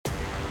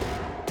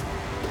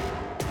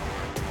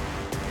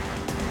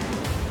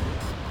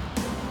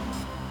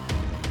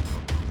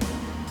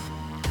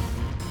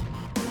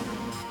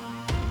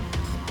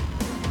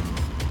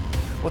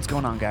What's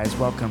going on, guys?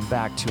 Welcome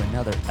back to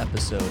another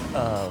episode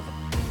of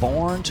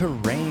Born to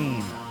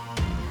Reign.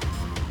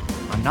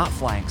 I'm not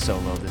flying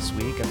solo this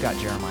week. I've got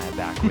Jeremiah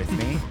back with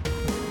me.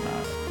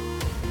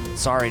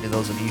 Sorry to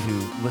those of you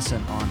who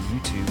listen on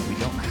YouTube. We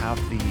don't have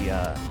we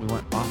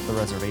went off the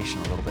reservation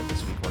a little bit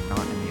this week. We're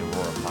not in the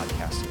Aurora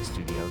Podcasting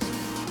Studios.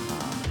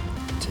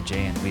 To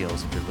Jay and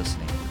Wheels, if you're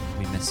listening,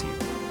 we miss you.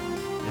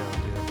 Yeah,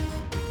 we do.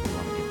 We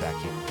want to get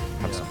back in,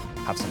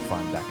 have some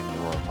fun back in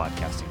the Aurora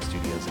Podcasting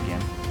Studios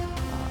again.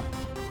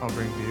 I'll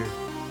bring beer.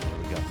 There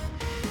we go.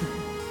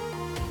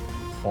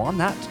 Well, on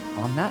that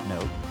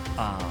note,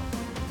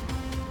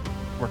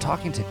 we're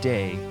talking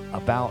today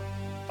about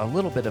a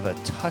little bit of a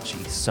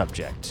touchy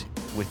subject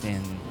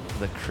within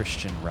the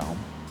Christian realm.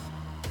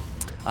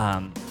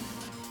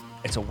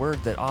 It's a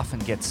word that often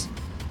gets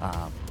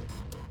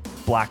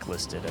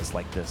blacklisted as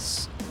like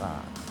this,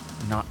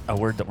 not a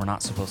word that we're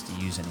not supposed to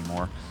use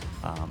anymore.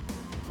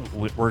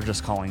 We're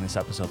just calling this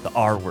episode the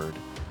R word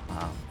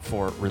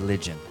for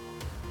religion.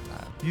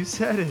 You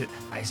said it.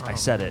 I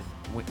said it.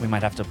 We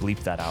might have to bleep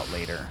that out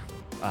later.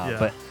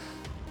 But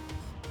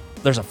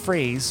there's a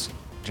phrase,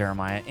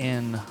 Jeremiah,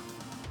 in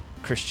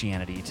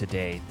Christianity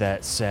today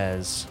that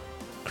says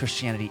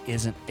Christianity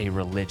isn't a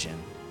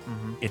religion.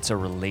 Mm-hmm. It's a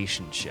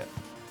relationship.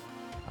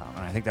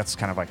 And I think that's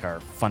kind of like our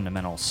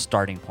fundamental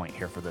starting point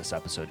here for this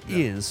episode. Yeah.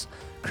 Is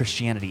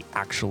Christianity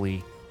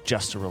actually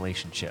just a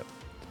relationship?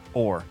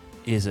 Or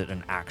is it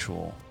an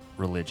actual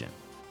religion?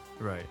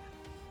 Right.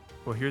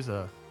 Well, here's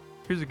a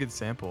good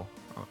sample.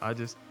 I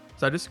just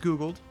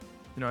Googled.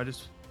 I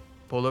just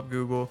pulled up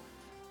Googled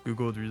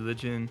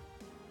religion.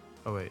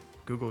 Oh wait,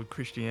 Googled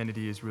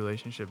Christianity is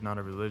relationship, not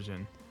a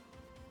religion.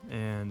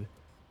 And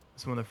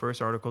it's one of the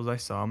first articles I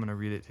saw. I'm gonna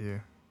read it to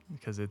you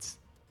because it's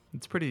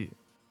pretty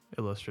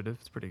illustrative.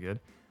 It's pretty good.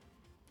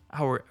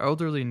 Our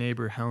elderly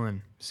neighbor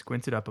Helen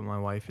squinted up at my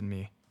wife and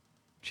me.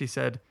 She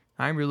said,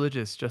 "I'm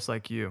religious, just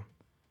like you."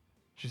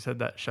 She said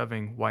that,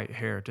 shoving white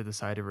hair to the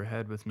side of her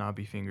head with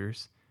knobby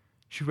fingers.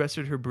 She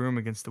rested her broom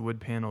against the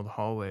wood-paneled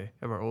hallway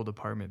of our old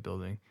apartment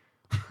building.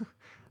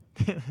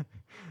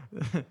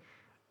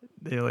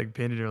 They like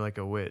painted her like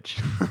a witch.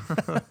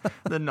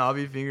 The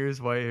knobby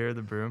fingers, white hair,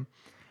 the broom.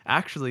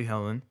 "Actually,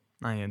 Helen,"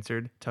 I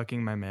answered,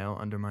 tucking my mail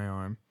under my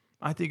arm,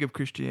 "I think of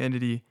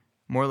Christianity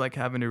more like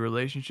having a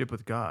relationship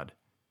with God,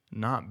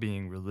 not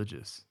being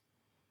religious."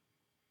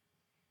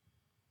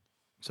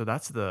 So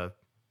that's the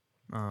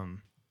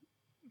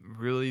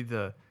really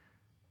the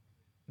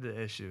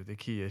issue, the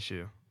key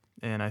issue.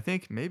 And I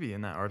think maybe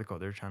in that article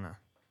they're trying to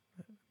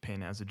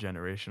paint it as a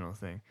generational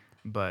thing.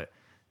 But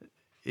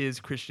is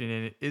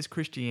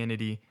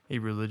Christianity a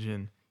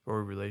religion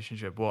or a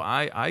relationship? Well,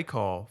 I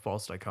call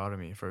false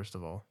dichotomy, first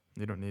of all.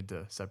 You don't need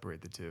to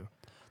separate the two.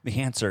 The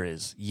answer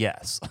is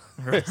yes.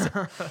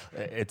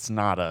 It's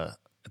not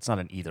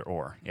an either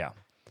or. Yeah.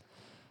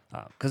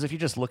 Because if you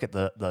just look at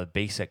the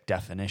basic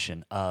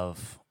definition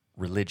of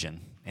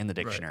religion in the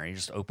dictionary, you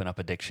just open up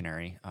a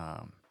dictionary.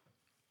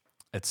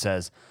 It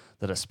says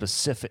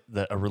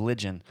that a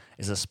religion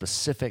is a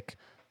specific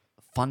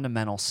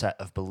fundamental set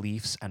of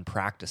beliefs and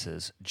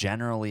practices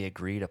generally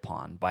agreed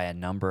upon by a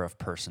number of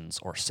persons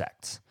or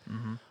sects.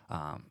 Mm-hmm.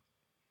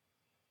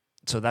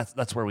 So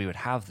that's where we would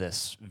have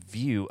this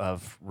view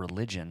of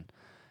religion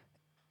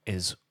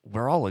is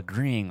we're all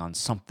agreeing on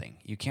something.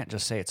 You can't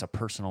just say it's a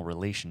personal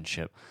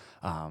relationship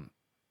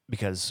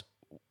because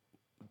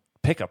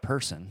pick a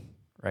person,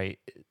 right?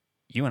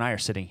 You and I are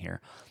sitting here.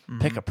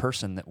 Mm-hmm. Pick a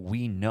person that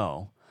we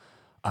know.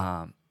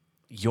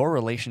 Your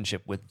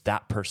relationship with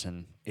that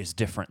person is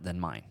different than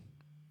mine.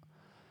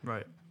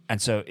 Right.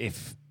 And so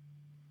if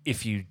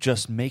you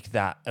just make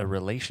that a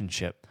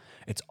relationship,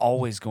 it's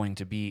always going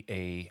to be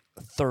a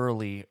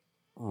thoroughly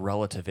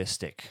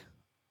relativistic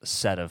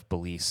set of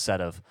beliefs, set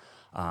of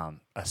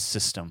a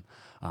system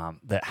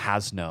that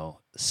has no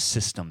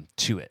system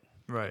to it.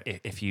 Right.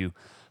 If you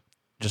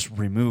just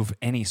remove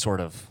any sort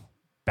of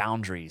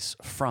boundaries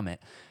from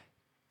it,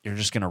 you're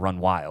just going to run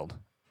wild.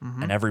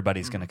 Mm-hmm. And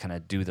everybody's going to kind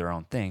of do their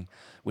own thing,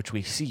 which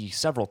we see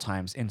several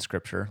times in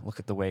Scripture. Look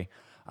at the way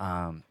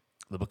the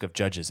book of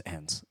Judges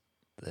ends,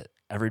 that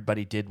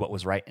everybody did what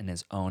was right in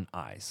his own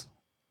eyes.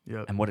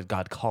 Yep. And what did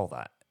God call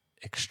that?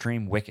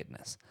 Extreme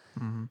wickedness.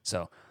 Mm-hmm.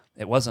 So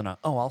it wasn't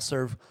I'll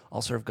serve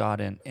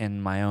God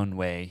in my own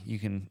way. You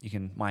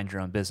can mind your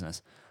own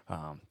business.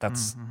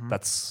 That's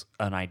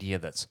an idea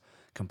that's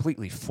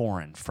completely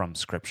foreign from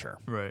Scripture.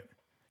 Right.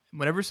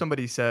 Whenever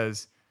somebody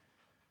says,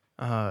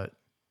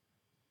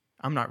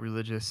 "I'm not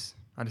religious,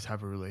 I just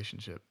have a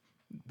relationship,"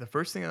 the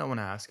first thing I want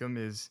to ask them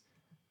is,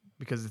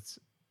 because it's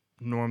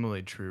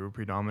normally true,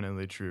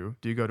 predominantly true,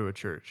 do you go to a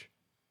church?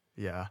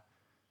 Yeah.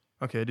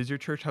 Okay, does your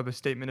church have a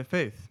statement of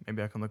faith?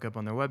 Maybe I can look up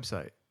on their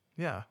website.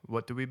 Yeah.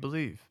 What do we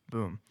believe?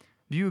 Boom.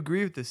 Do you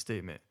agree with this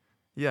statement?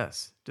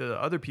 Yes. Do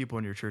the other people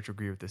in your church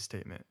agree with this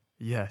statement?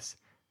 Yes.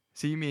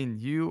 So you mean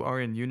you are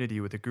in unity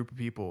with a group of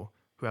people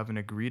who have an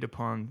agreed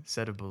upon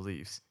set of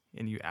beliefs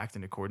and you act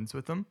in accordance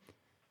with them?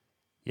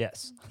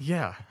 Yes.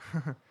 Yeah.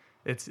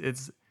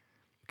 It's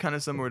kind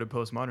of similar to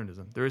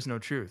postmodernism. There is no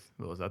truth.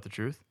 Well, is that the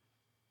truth?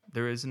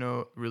 There is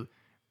no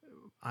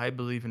I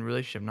believe in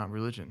relationship, not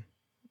religion.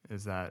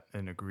 Is that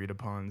an agreed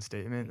upon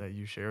statement that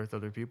you share with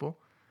other people?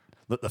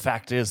 The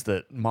fact is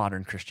that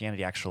modern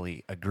Christianity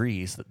actually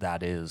agrees that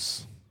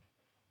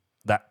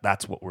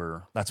that's what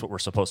we're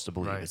supposed to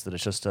believe, Right. is that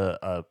it's just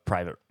a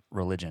private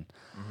religion.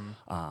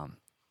 And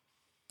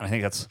I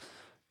think that's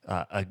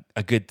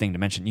a good thing to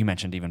mention. You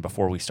mentioned even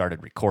before we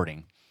started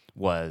recording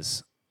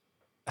was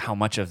how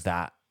much of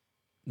that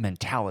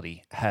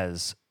mentality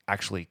has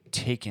actually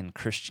taken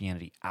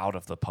Christianity out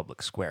of the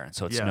public square. And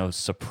so it's Yeah. no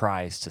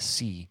surprise to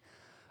see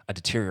a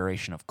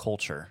deterioration of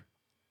culture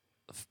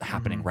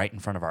happening right in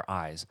front of our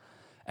eyes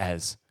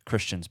as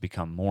Christians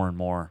become more and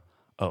more,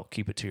 oh,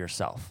 keep it to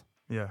yourself.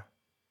 Yeah,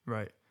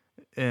 right.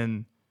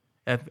 And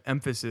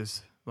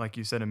emphasis, like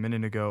you said a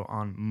minute ago,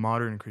 on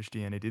modern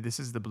Christianity. This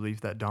is the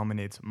belief that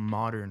dominates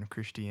modern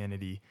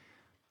Christianity.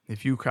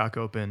 If you crack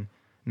open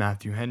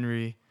Matthew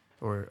Henry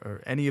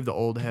or any of the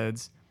old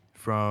heads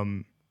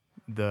from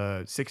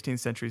the 16th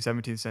century,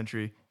 17th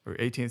century, or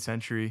 18th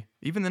century,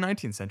 even the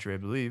 19th century, I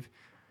believe,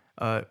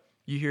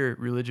 you hear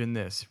religion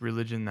this,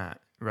 religion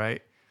that,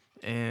 right?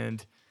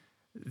 And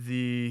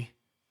the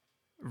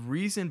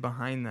reason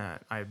behind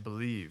that, I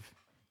believe,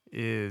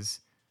 is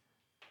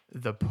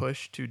the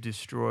push to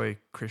destroy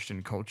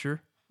Christian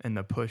culture and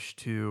the push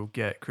to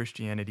get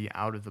Christianity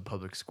out of the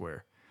public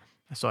square.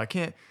 So I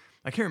can't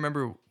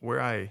remember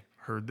where I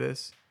heard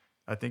this.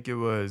 I think it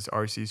was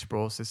R.C.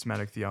 Sproul,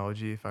 Systematic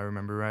Theology, if I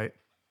remember right.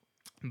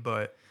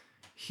 But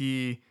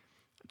he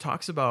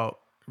talks about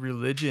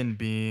religion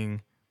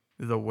being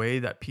the way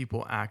that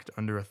people act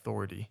under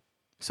authority.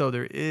 So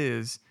there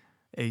is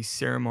a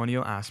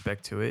ceremonial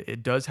aspect to it.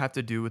 It does have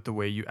to do with the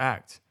way you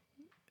act.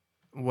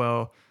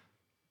 Well,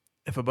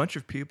 if a bunch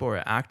of people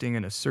are acting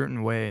in a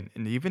certain way,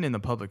 and even in the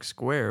public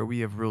square, we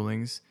have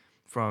rulings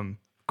from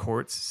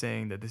courts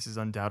saying that this is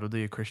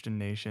undoubtedly a Christian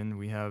nation.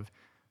 We have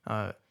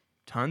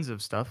tons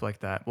of stuff like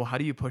that. Well, how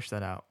do you push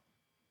that out?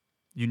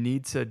 You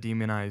need to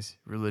demonize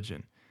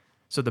religion.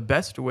 So the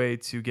best way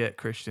to get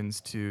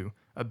Christians to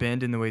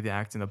abandon the way they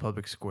act in the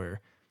public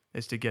square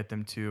is to get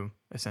them to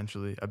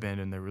essentially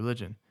abandon their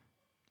religion.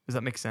 Does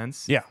that make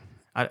sense? Yeah.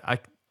 I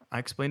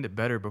explained it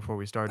better before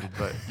we started,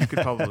 but you could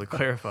probably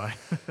clarify.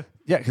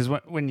 Yeah, because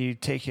when you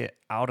take it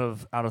out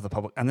of the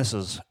public, and this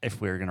is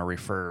if we're going to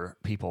refer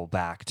people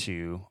back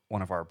to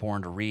one of our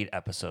Born to Read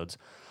episodes,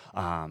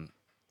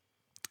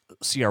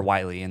 C.R.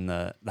 Wiley in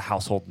the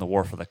Household and the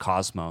War for the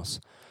Cosmos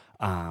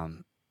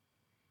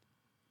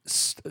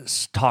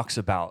talks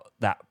about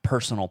that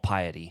personal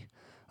piety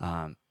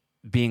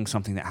being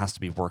something that has to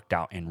be worked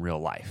out in real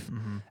life,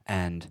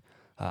 and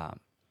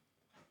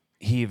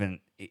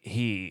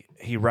he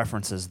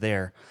references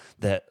there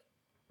that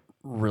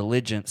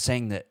religion,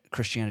 saying that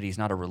Christianity is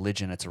not a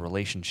religion, it's a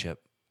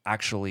relationship,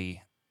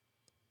 actually,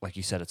 like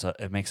you said,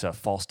 it makes a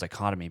false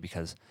dichotomy,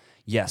 because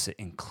yes, it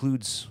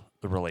includes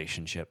the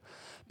relationship,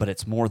 but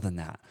it's more than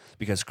that,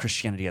 because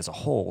Christianity as a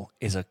whole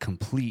is a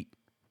complete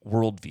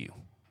worldview.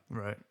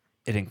 Right.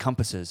 It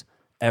encompasses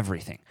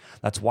everything.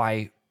 That's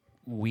why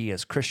we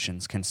as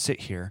Christians can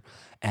sit here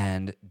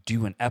and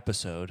do an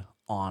episode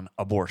on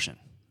abortion,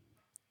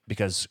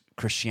 because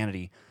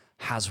Christianity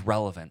has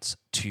relevance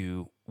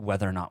to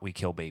whether or not we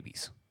kill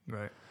babies.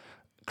 Right.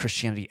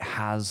 Christianity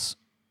has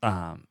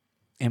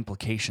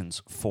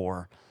implications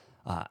for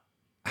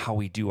how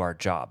we do our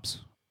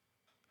jobs,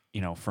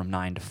 from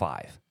 9 to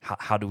 5.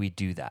 How do we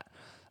do that?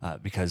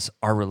 Because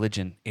our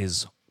religion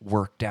is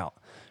worked out.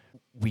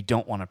 We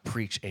don't want to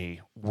preach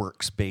a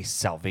works-based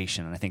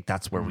salvation, and I think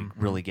that's where we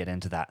really get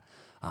into that.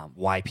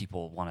 Why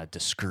people want to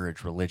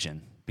discourage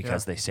religion,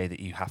 because they say that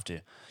you have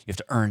to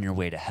earn your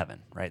way to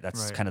heaven, right?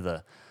 That's kind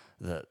of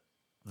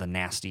the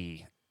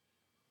nasty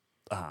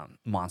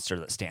monster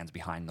that stands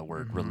behind the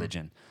word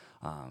religion,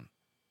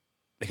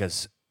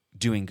 because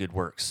doing good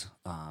works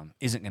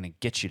isn't going to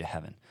get you to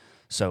heaven.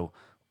 So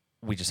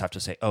we just have to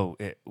say,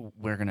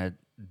 we're going to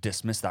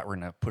dismiss that. We're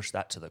going to push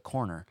that to the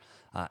corner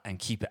and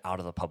keep it out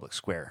of the public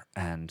square.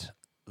 And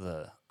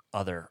the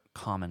other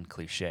common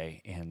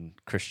cliche in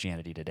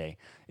Christianity today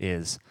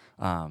is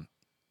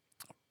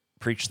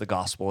preach the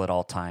gospel at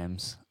all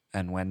times,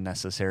 and when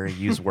necessary,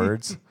 use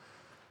words.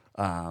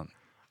 Don't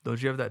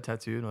you have that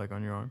tattooed like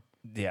on your arm?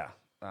 Yeah.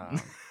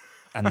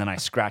 And then I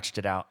scratched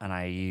it out, and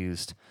I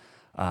used,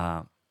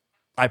 I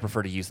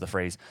prefer to use the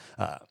phrase,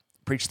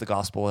 preach the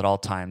gospel at all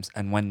times,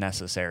 and when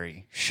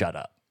necessary, shut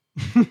up.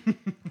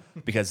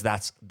 Because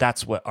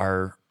that's what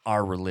our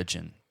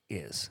religion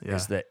is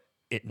that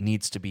it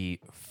needs to be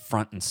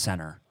front and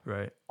center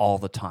all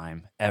the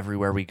time,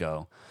 everywhere we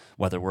go,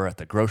 whether we're at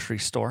the grocery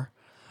store,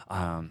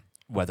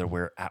 whether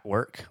we're at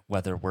work,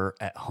 whether we're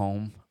at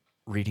home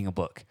reading a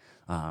book.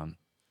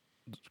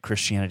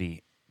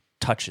 Christianity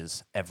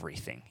touches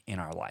everything in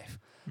our life.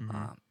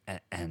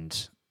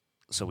 And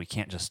so we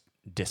can't just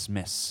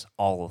dismiss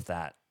all of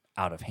that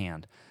out of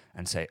hand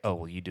and say, oh,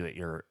 well, you do it,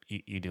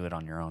 you do it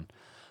on your own.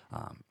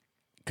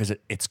 Because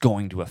it's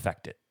going to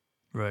affect it.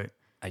 Right.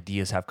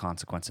 Ideas have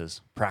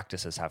consequences.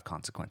 Practices have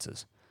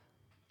consequences.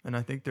 And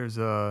I think there's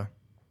an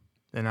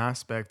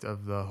aspect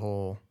of the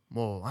whole,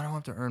 well, I don't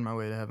have to earn my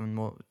way to heaven.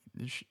 Well,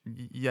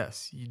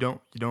 Yes, you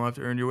don't have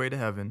to earn your way to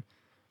heaven.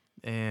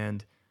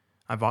 And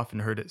I've often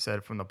heard it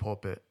said from the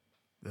pulpit,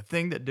 the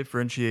thing that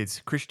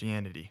differentiates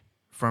Christianity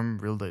from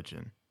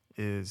religion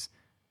is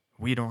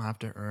we don't have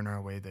to earn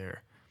our way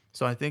there.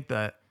 So I think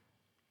that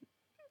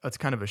that's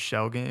kind of a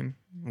shell game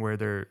where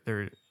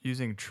they're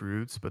using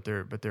truths, but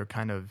they're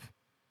kind of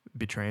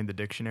betraying the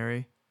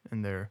dictionary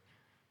in their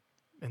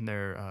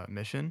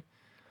mission.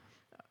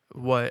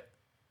 What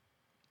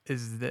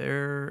is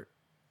there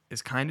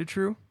is kind of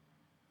true,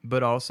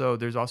 but also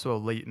there's also a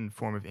latent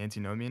form of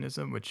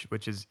antinomianism,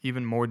 which is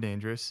even more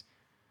dangerous,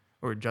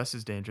 or just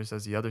as dangerous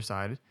as the other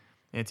side.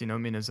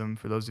 Antinomianism,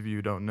 for those of you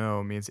who don't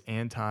know, means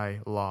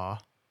anti-law,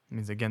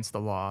 means against the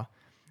law,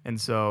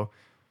 and so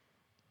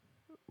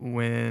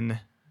when,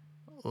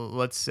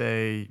 let's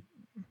say,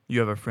 you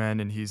have a friend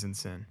and he's in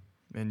sin,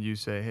 and you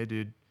say, "Hey,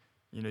 dude,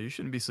 you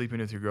shouldn't be sleeping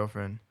with your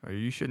girlfriend, or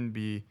you shouldn't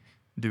be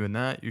doing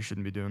that. You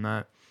shouldn't be doing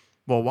that."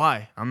 Well,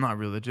 why? I'm not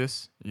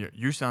religious.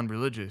 You sound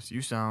religious.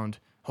 You sound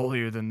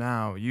holier than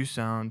thou. You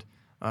sound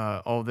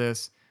all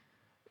this.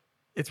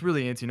 It's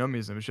really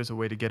antinomianism. It's just a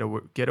way to get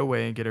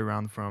away and get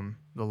around from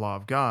the law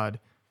of God,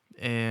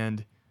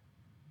 and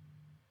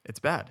it's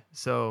bad.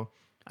 So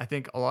I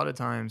think a lot of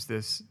times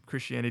this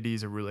Christianity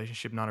is a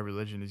relationship, not a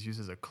religion, is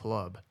used as a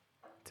club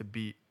to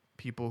beat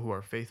people who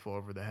are faithful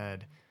over the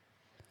head.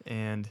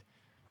 And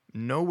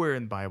nowhere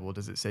in the Bible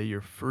does it say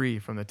you're free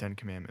from the Ten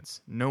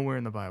Commandments. Nowhere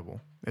in the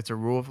Bible. It's a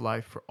rule of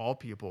life for all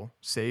people,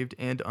 saved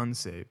and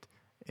unsaved.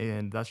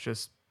 And that's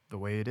just the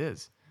way it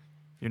is.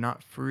 You're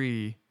not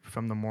free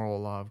from the moral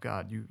law of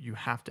God. You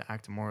have to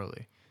act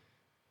morally.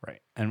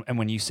 Right. And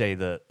when you say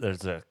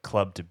there's a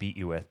club to beat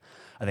you with,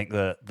 I think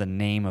the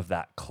name of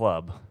that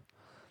club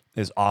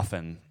is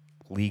often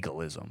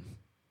legalism.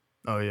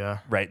 Oh, yeah.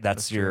 Right.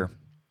 That's your... true.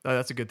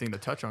 That's a good thing to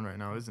touch on right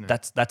now, isn't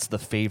it? That's the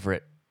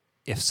favorite.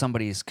 If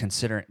somebody's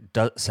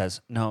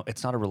says no,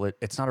 it's not a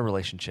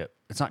relationship.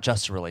 It's not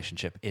just a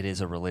relationship. It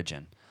is a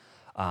religion,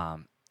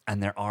 and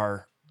there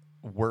are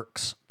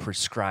works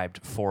prescribed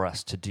for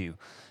us to do.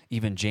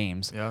 Even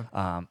James,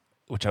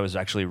 which I was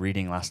actually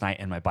reading last night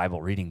in my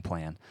Bible reading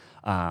plan,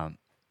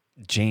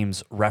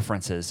 James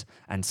references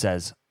and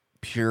says,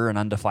 "Pure and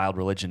undefiled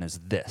religion is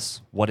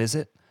this." What is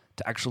it?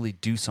 To actually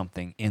do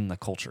something in the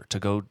culture, to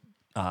go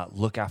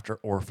look after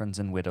orphans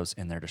and widows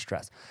in their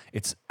distress.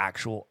 It's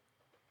actual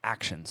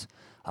actions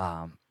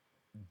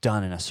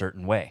done in a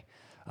certain way,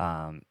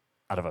 out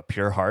of a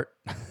pure heart.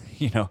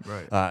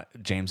 Right.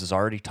 James has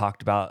already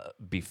talked about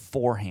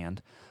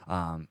beforehand.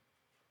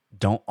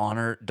 Don't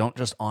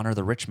just honor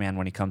the rich man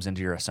when he comes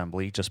into your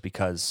assembly just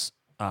because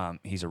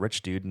he's a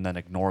rich dude, and then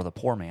ignore the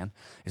poor man.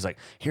 He's like,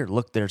 here,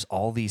 look, there's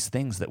all these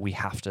things that we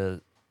have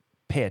to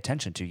pay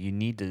attention to. You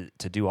need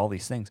to do all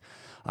these things.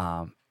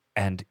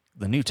 And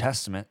the New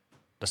Testament,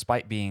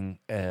 despite being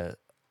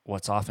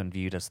what's often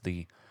viewed as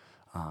the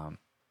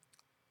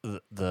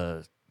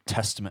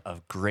testament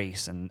of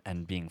grace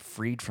and being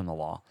freed from the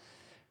law,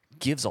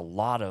 gives a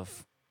lot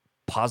of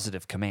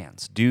positive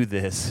commands. Do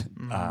this,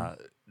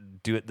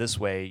 do it this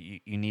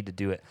way. You need to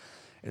do it.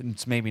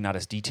 It's maybe not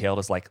as detailed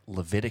as like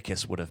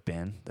Leviticus would have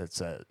been.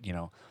 That's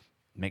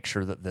make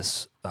sure that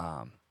this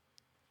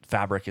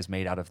fabric is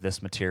made out of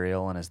this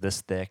material and is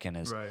this thick and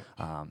is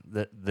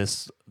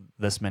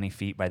this many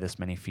feet by this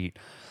many feet.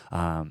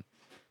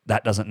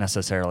 That doesn't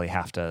necessarily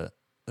have to.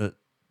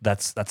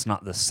 That's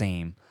not the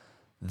same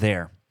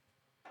there.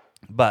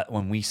 But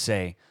when we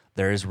say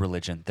there is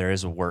religion, there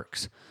is a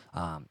works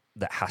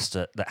that has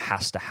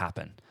to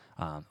happen,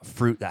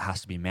 fruit that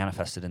has to be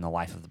manifested in the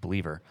life of the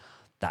believer,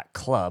 that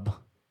club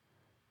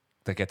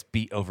that gets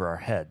beat over our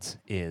heads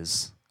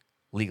is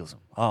legalism.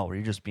 Oh,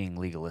 you're just being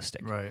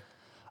legalistic. Right.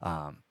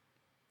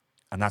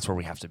 And that's where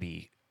we have to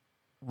be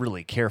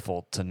really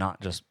careful to not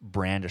just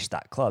brandish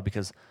that club,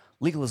 because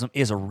legalism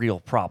is a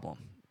real problem.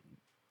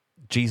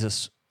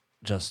 Jesus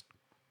just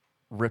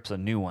rips a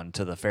new one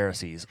to the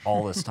Pharisees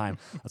all this time.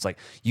 It's like,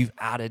 you've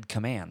added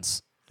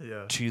commands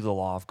to the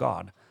law of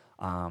God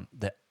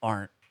that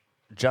aren't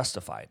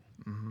justified.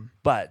 Mm-hmm.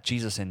 But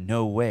Jesus in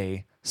no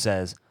way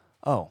says,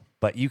 oh,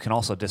 but you can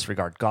also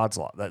disregard God's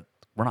law. That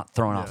we're not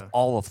throwing off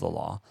all of the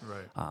law.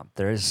 Right.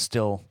 There is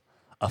still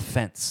a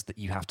fence that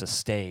you have to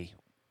stay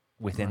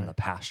within the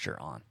pasture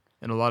on.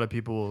 And a lot of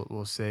people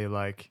will say,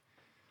 like,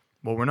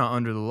 well, we're not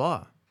under the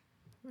law.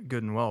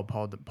 Good and well,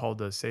 Paul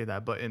does say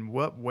that. But in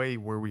what way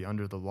were we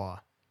under the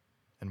law?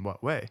 In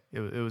what way? It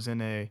was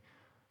in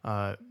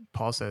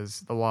Paul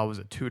says the law was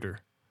a tutor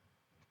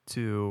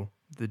to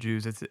the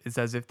Jews. It's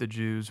as if the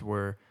Jews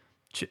were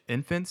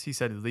infants. He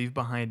said, leave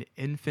behind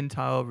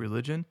infantile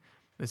religion.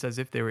 It's as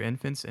if they were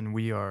infants and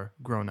we are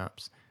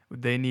grown-ups.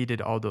 They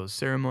needed all those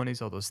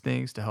ceremonies, all those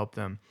things to help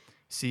them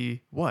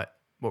see what?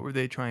 What were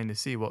they trying to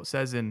see? Well, it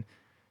says in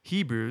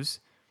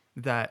Hebrews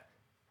that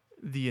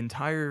the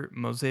entire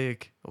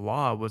Mosaic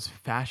law was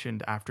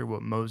fashioned after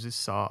what Moses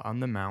saw on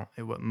the mount,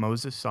 and what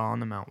Moses saw on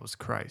the mount was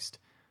Christ.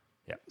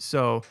 Yeah.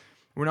 So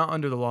we're not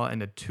under the law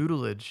in a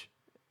tutelage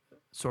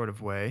sort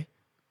of way,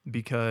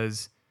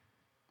 because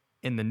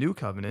in the new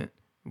covenant,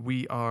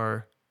 we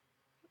are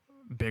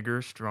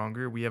bigger,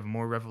 stronger. We have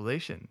more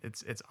revelation.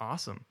 It's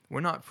awesome.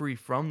 We're not free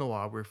from the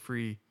law. We're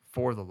free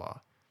for the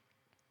law.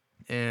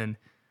 And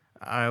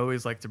I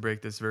always like to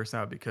break this verse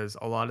out because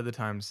a lot of the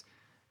times,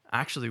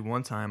 actually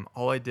one time,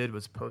 all I did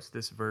was post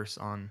this verse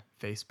on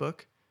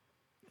Facebook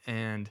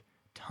and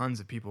tons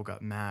of people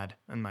got mad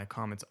in my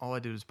comments. All I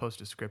did was post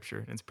a scripture,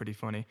 and it's pretty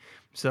funny.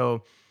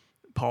 So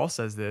Paul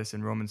says this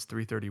in Romans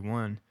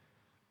 3:31.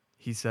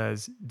 He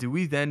says, "Do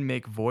we then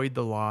make void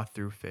the law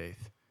through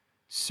faith?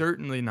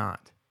 Certainly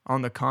not.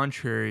 On the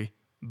contrary,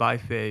 by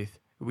faith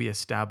we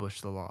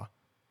establish the law."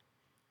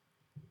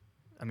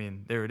 I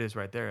mean, there it is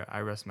right there.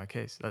 I rest my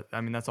case.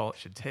 That's all it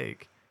should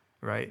take,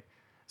 right?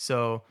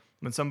 So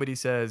when somebody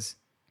says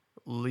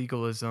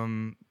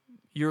legalism,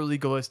 you're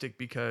legalistic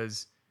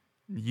because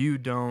you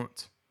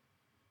don't,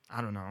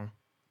 I don't know,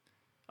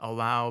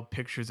 allow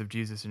pictures of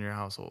Jesus in your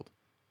household.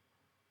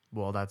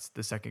 Well, that's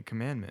the second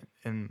commandment.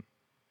 And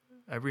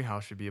every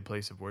house should be a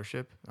place of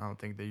worship. I don't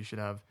think that you should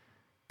have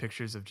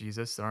pictures of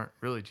Jesus that aren't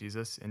really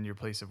Jesus in your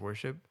place of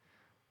worship.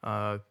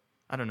 I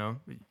don't know.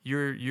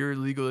 You're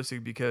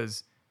legalistic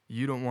because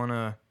you don't want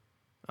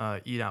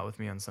to eat out with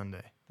me on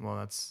Sunday. Well,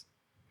 that's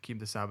keep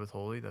the Sabbath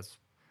holy. That's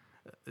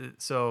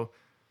so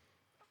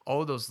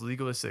all of those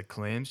legalistic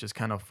claims just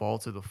kind of fall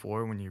to the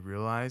floor when you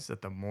realize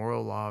that the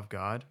moral law of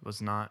God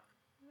was not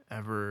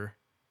ever,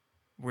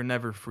 we're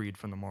never freed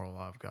from the moral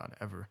law of God,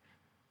 ever.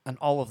 And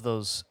all of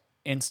those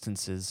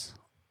instances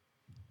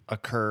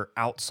occur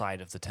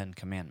outside of the Ten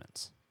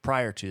Commandments,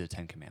 prior to the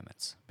Ten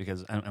Commandments,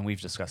 because and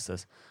we've discussed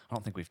this. I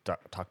don't think we've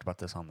talked about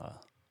this on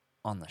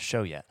the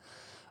show yet,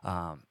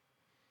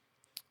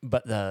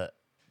 but the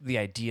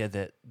idea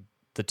that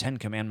the Ten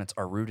Commandments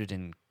are rooted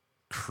in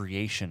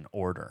creation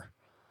order,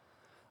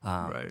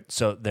 Right.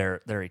 so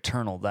they're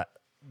eternal.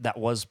 That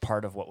was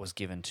part of what was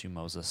given to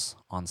Moses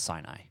on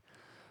Sinai,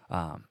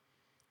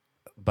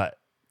 but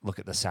look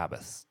at the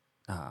Sabbath.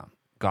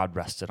 God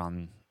rested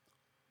on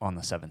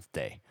the seventh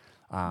day.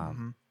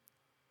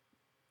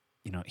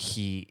 You know,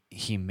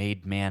 he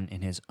made man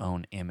in his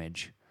own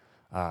image,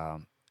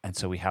 and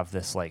so we have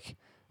this like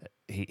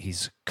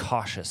he's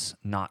cautious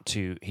not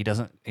to. He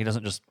doesn't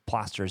just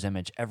plaster his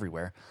image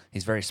everywhere.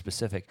 He's very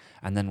specific.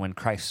 And then when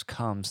Christ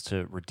comes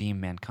to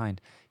redeem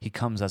mankind, he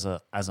comes as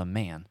a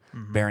man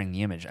bearing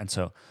the image. And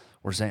so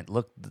we're saying,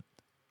 look,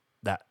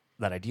 that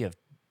idea of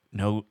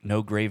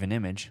no graven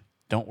image.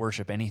 Don't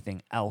worship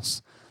anything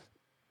else.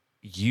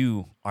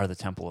 You are the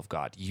temple of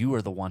God. You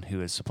are the one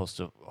who is supposed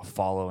to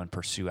follow and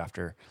pursue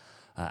after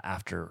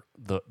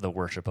the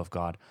worship of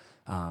God.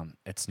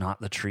 It's not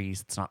the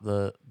trees. It's not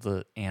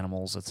the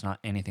animals. It's not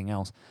anything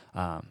else.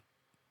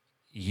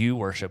 You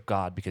worship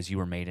God because you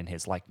were made in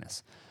His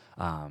likeness.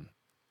 And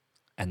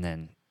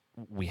then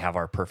we have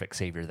our perfect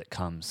Savior that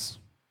comes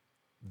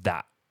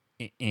that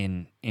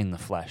in the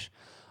flesh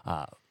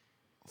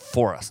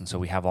for us. And so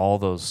we have all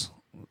those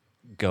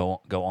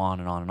go on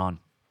and on and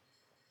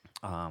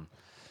on.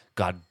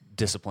 God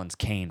disciplines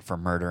Cain for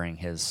murdering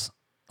his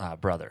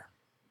brother.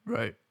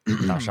 Right.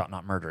 Thou shalt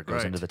not murder goes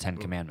Right. into the Ten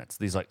Commandments.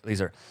 These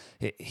are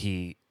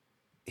he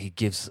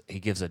gives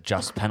a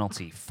just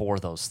penalty for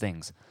those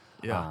things.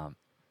 Yeah.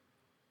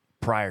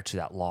 Prior to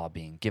that law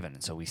being given,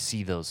 and so we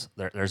see those.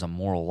 There's a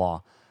moral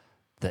law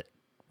that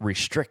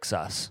restricts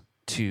us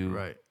to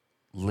Right.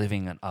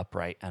 living an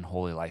upright and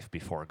holy life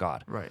before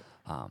God. Right.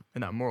 And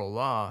that moral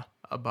law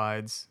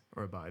applies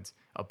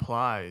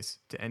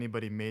to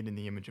anybody made in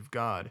the image of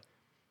God,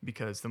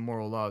 because the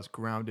moral law is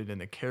grounded in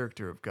the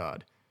character of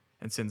God.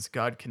 And since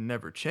God can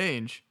never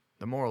change,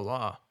 the moral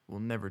law will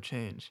never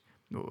change.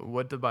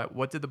 What did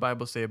the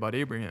Bible say about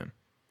Abraham?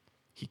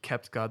 He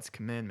kept God's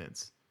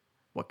commandments.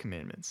 What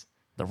commandments?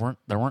 There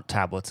weren't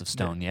tablets of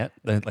stone yet.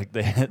 They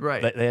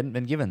Right. they hadn't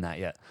been given that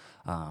yet.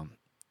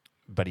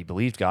 But he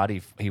believed God.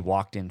 He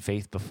walked in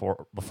faith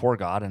before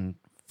God and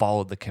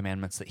followed the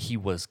commandments that he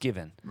was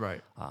given.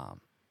 Right.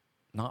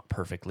 Not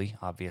perfectly,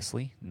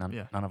 obviously.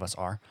 None of us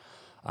are.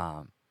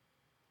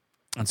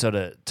 And so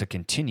to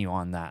continue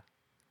on that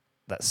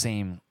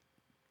same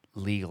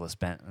legalist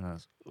bent,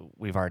 and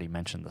we've already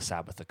mentioned the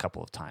Sabbath a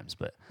couple of times,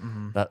 but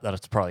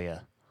that's probably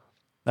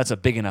that's a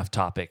big enough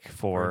topic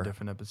for a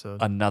different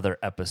episode. Another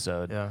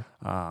episode. Yeah.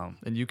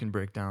 And you can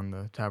break down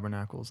the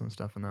tabernacles and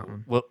stuff in that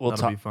one. We'll That'll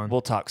talk. be fun.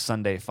 We'll talk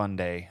Sunday Fun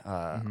Day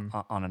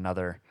on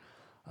another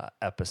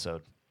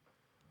episode.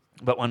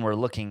 But when we're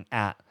looking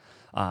at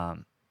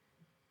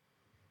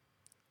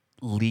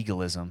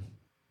legalism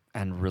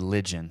and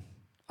religion,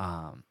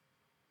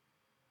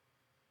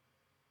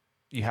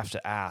 you have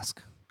to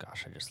ask.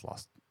 Gosh, I just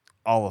lost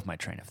all of my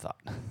train of thought.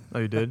 Oh,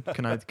 you did?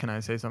 Can I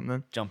say something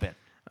then? Jump in.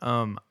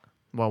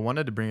 Well, I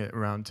wanted to bring it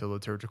around to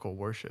liturgical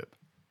worship,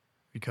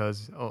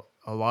 because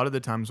a lot of the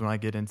times when I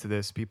get into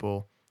this,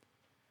 people,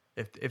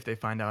 if they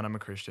find out I'm a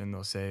Christian,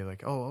 they'll say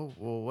like, oh,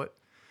 well,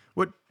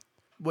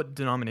 what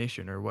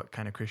denomination or what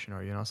kind of Christian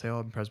are you? And I'll say, oh,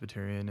 I'm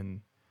Presbyterian.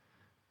 And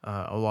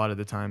a lot of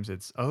the times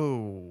it's,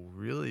 oh,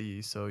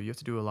 really? So you have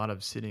to do a lot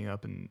of standing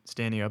up and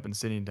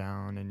sitting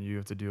down, and you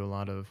have to do a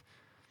lot of,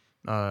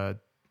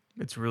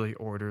 it's really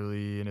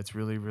orderly and it's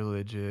really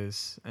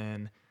religious.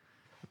 And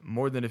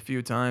more than a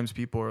few times,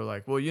 people are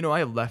like, well,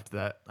 I left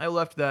that. I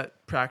left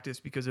that practice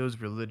because it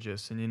was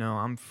religious, and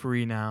I'm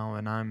free now,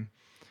 and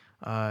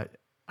I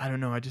don't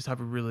know, I just have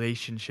a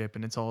relationship,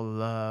 and it's all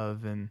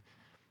love, and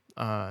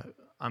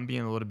I'm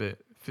being a little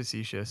bit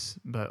facetious,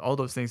 but all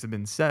those things have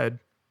been said,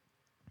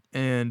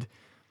 and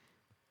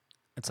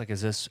It's like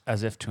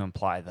as if to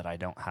imply that I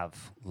don't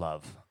have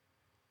love.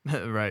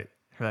 right,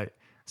 right.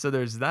 So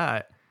there's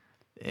that,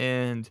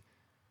 and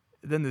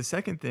then the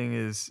second thing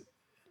is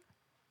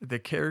the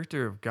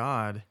character of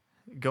God.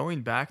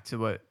 Going back to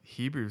what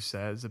Hebrews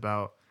says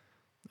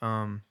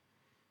um,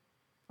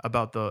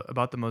 about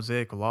the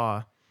Mosaic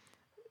law,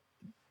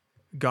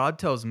 God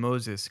tells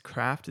Moses,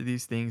 "Craft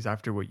these things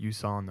after what you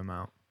saw on the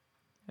mount,"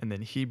 and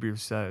then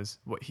Hebrews says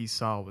what he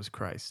saw was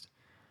Christ.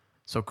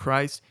 So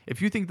Christ,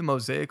 if you think the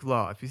Mosaic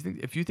law,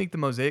 if you think the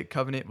Mosaic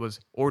covenant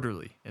was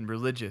orderly and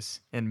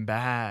religious and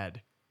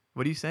bad,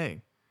 what are you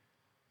saying?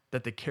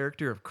 That the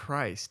character of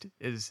Christ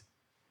is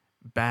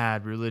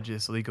bad,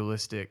 religious,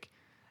 legalistic.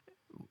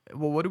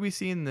 Well, what do we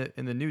see in the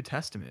New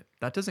Testament?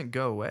 That doesn't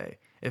go away.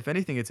 If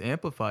anything, it's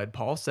amplified.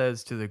 Paul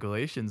says to the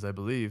Galatians, I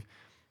believe,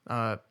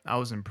 I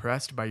was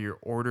impressed by your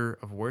order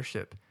of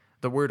worship.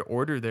 The word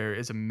order there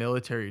is a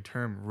military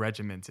term,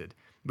 regimented.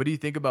 What do you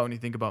think about when you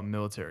think about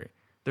military?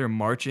 They're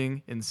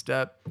marching in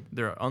step.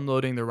 They're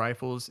unloading their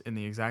rifles in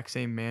the exact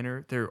same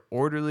manner. They're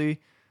orderly.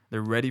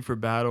 They're ready for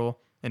battle,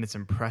 and it's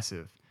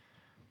impressive.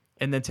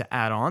 And then to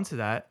add on to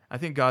that, I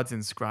think God's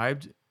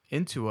inscribed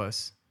into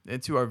us,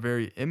 into our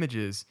very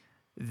images,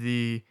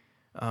 the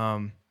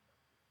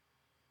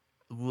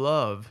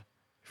love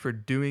for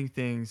doing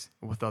things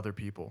with other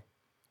people,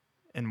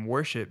 and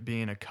worship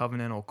being a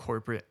covenantal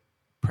corporate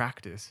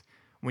practice.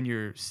 When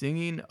you're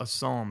singing a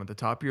psalm at the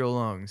top of your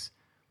lungs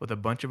with a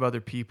bunch of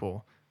other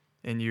people,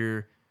 and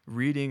you're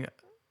reading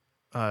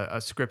a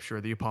scripture,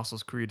 the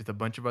Apostles' Creed, with a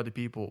bunch of other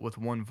people with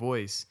one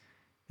voice,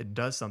 it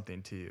does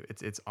something to you.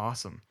 It's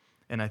awesome.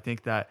 And I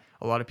think that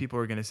a lot of people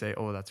are going to say,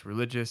 oh, that's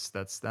religious,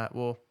 that's that.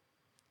 Well,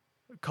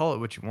 call it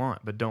what you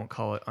want, but don't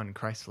call it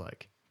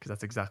unchristlike, because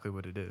that's exactly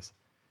what it is.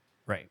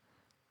 Right.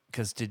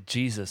 Because did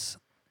Jesus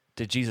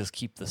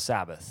keep the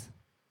Sabbath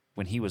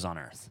when he was on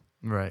earth?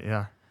 Right,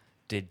 yeah.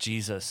 Did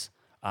Jesus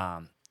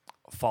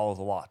follow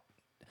the law?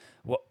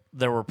 Well,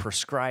 there were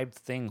prescribed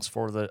things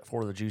for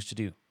the Jews to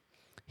do.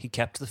 He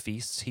kept the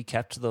feasts. He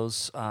kept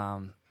those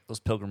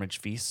pilgrimage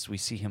feasts. We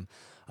see him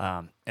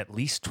at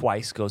least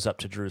twice goes up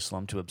to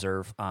Jerusalem to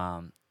observe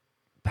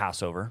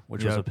Passover,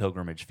 which was a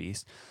pilgrimage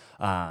feast.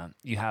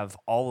 You have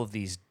all of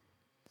these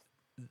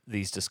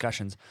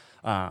discussions.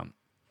 I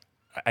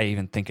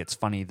even think it's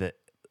funny that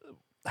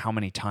how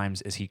many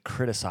times is he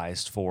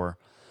criticized for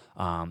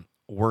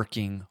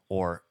working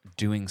or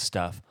doing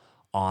stuff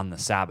on the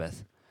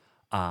Sabbath.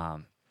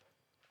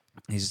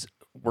 He's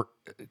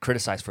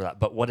criticized for that,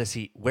 but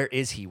where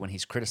is he when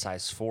he's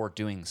criticized for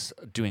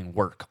doing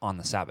work on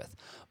the Sabbath?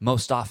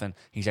 Most often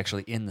he's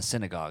actually in the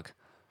synagogue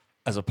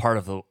as a part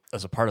of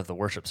the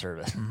worship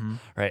service,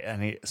 right?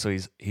 And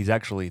he's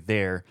actually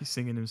there. He's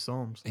singing his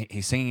psalms.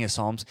 He's singing his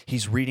psalms.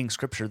 He's reading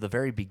scripture. The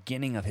very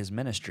beginning of his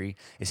ministry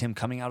is him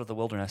coming out of the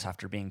wilderness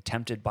after being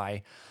tempted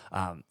by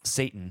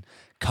Satan,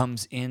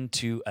 comes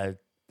into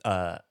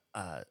a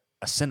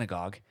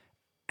synagogue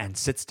and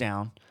sits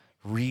down,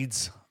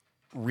 reads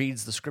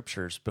the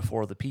scriptures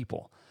before the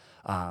people.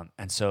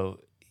 And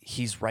so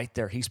he's right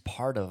there. He's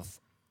part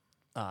of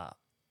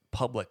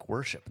public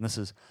worship. And this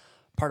is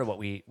part of what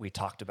we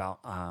talked about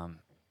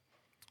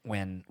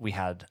when we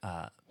had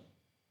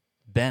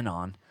Ben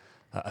on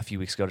a few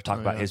weeks ago to talk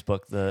about his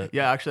book.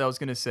 Actually, I was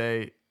going to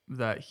say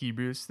that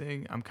Hebrews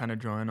thing, I'm kind of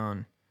drawing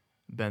on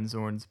Ben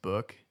Zorn's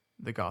book,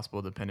 The Gospel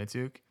of the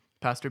Pentateuch.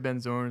 Pastor Ben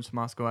Zorn from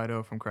Moscow,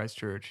 Idaho, from Christ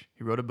Church.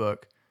 He wrote a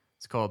book.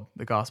 It's called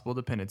The Gospel of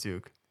the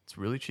Pentateuch. It's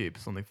really cheap.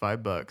 It's only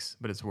 $5,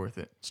 but it's worth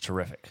it. It's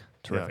terrific.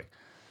 Yeah.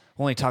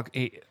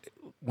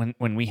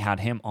 When we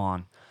had him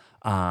on,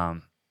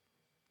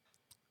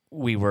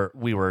 we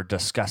were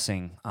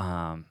discussing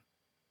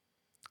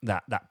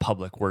that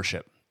public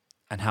worship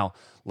and how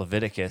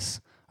Leviticus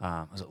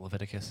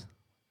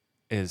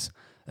is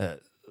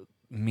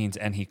means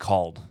and he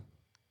called.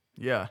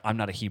 Yeah, I'm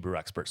not a Hebrew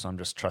expert, so I'm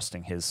just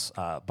trusting his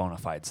bona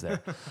fides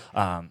there.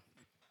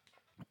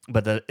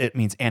 But it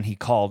means and he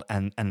called,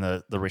 and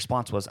the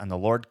response was, and the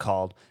Lord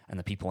called, and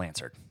the people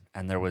answered.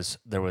 And there was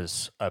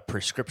a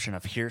prescription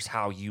of here's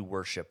how you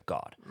worship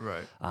God.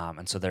 Right.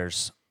 And so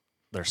there's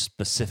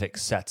specific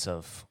sets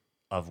of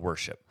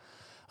worship.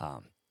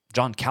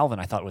 John Calvin,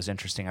 I thought was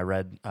interesting. I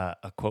read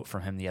a quote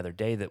from him the other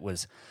day that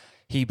was,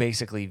 he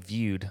basically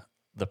viewed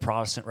the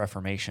Protestant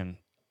Reformation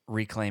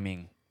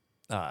reclaiming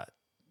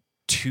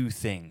two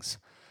things,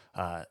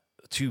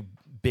 two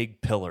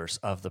big pillars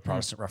of the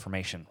Protestant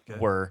Reformation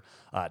were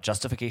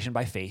justification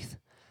by faith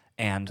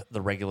and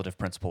the regulative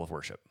principle of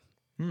worship.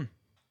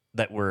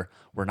 That we're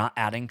not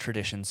adding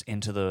traditions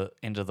into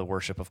the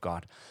worship of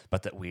God,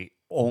 but that we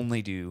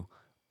only do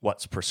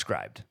what's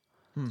prescribed.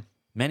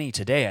 Many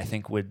today, I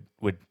think, would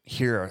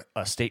hear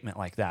a statement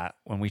like that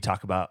when we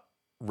talk about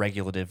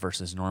regulative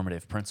versus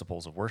normative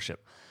principles of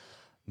worship.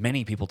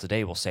 many people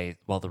today will say,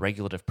 well, the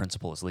regulative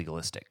principle is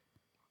legalistic.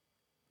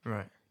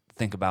 Right.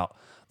 Think about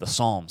the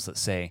Psalms that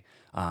say,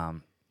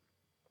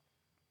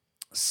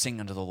 sing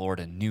unto the Lord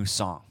a new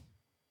song.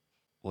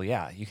 Well,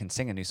 yeah, you can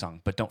sing a new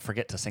song, but don't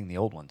forget to sing the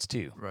old ones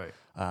too. Right.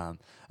 And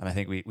I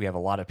think we have a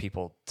lot of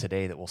people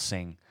today that will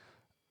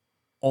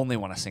only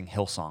want to sing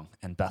Hillsong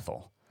and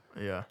Bethel.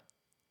 Yeah.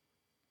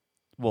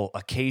 Will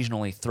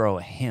occasionally throw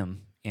a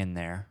hymn in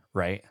there,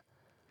 right?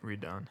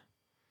 Redone.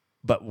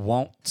 But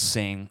won't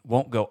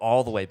go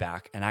all the way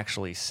back and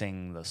actually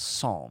sing the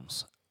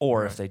Psalms.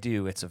 Or if Right. they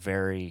do, it's a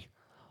very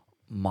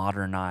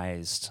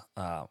modernized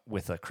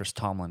with a Chris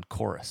Tomlin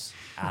chorus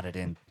added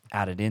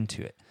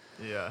into it.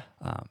 Yeah.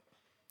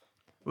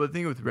 Well, the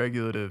thing with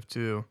regulative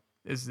too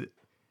is that,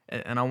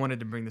 and I wanted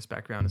to bring this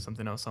back around to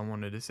something else I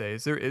wanted to say,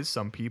 is there is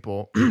some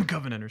people,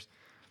 Covenanters,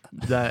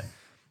 that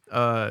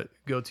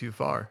go too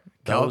far.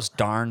 Those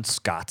darn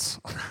Scots.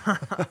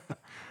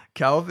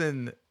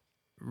 Calvin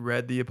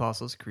read the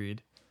Apostles'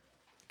 Creed.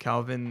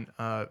 Calvin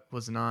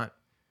was not.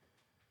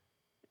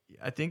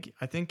 I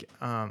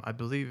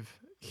believe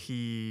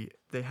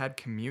they had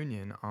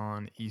communion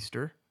on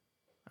Easter,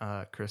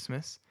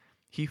 Christmas.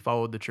 He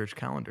followed the church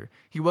calendar.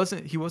 He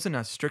wasn't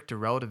as strict a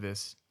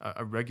relativist,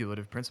 a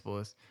regulative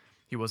principalist.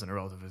 He wasn't a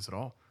relativist at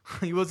all.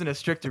 He wasn't as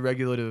strict a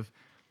regulative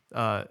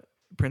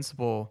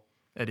principle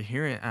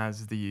adherent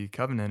as the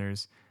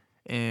Covenanters.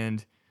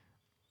 And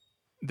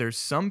there's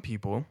some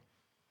people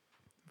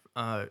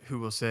who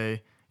will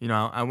say,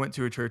 I went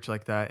to a church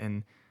like that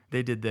and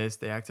they did this,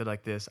 they acted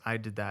like this, I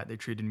did that, they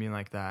treated me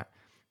like that.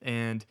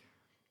 And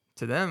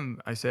to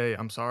them, I say,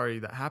 I'm sorry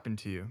that happened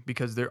to you,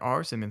 because there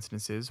are some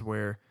instances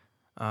where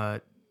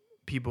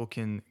people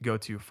can go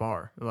too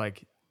far.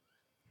 Like,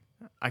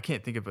 I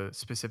can't think of a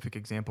specific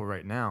example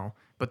right now,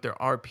 but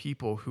there are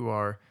people who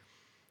are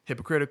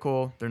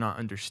hypocritical, they're not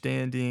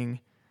understanding.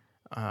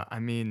 I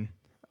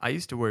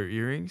used to wear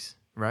earrings,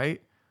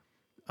 right?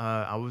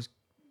 I was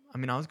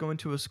going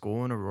to a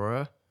school in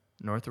Aurora,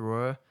 North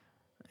Aurora,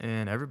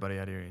 and everybody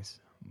had earrings,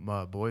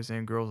 boys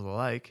and girls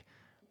alike.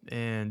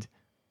 And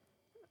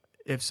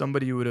if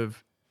somebody would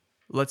have,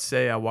 let's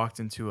say I walked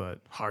into a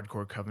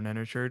hardcore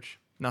Covenanter church.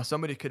 Now,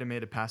 somebody could have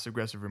made a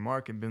passive-aggressive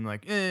remark and been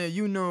like, I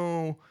don't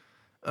know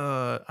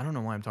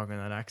why I'm talking in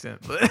that accent,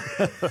 but...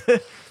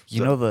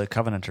 The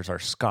Covenanters are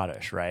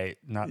Scottish, right?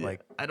 Not like...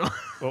 I don't...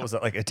 What was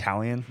that, like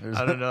Italian?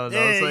 I don't know.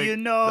 That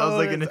was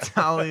like an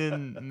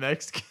Italian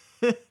Mexican.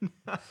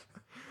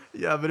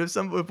 Yeah, but if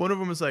one of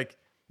them was like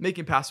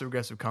making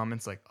passive-aggressive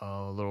comments like,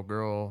 oh, little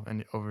girl,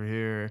 and over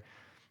here...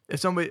 If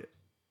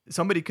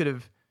somebody could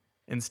have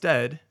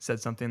instead said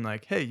something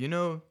like, hey,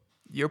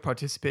 you're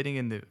participating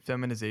in the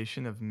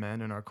feminization of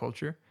men in our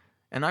culture.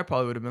 And I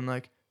probably would have been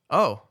like,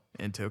 oh,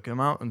 and took him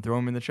out and throw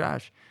him in the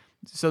trash.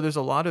 So there's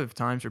a lot of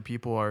times where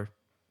people are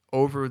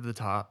over the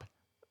top,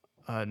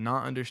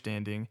 not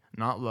understanding,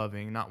 not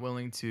loving, not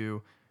willing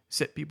to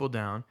sit people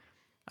down.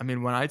 I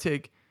mean, I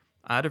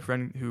had a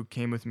friend who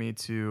came with me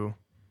to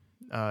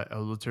a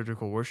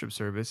liturgical worship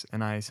service,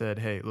 and I said,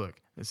 hey,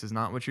 look, this is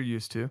not what you're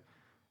used to.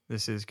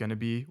 This is going to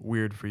be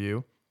weird for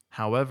you.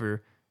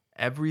 However,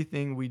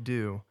 everything we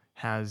do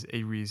has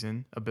a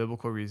reason, a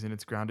biblical reason.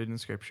 It's grounded in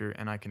scripture,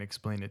 and I can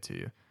explain it to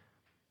you.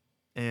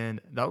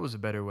 And that was a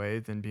better way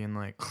than being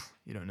like,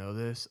 you don't know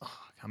this?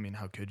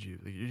 How could you?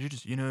 Like, you're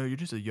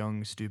just a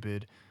young,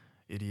 stupid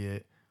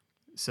idiot.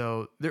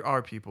 So there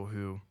are people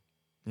who,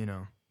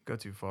 go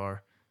too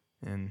far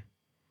and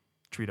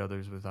treat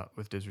others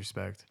with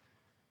disrespect.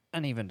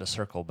 And even to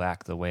circle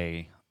back the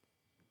way,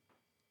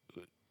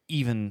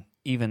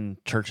 even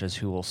churches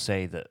who will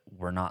say that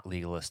we're not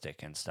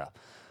legalistic and stuff,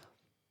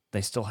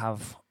 they still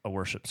have a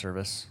worship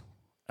service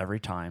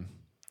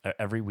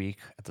every week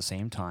at the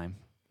same time.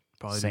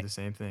 Probably do the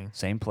same thing.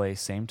 Same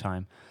place, same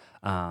time.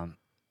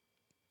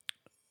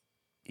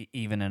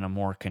 Even in a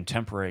more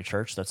contemporary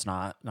church that's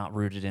not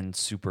rooted in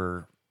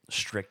super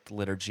strict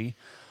liturgy,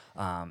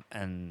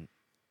 and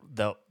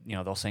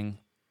they'll sing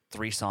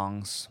 3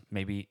 songs,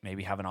 maybe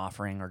have an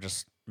offering, or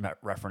just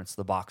reference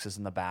the boxes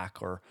in the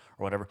back or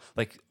whatever.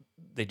 Like,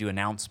 they do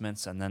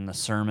announcements and then the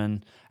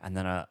sermon and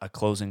then a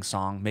closing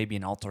song, maybe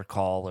an altar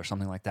call or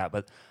something like that.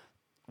 But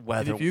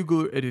whether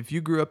if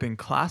you grew up in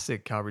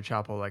classic Calvary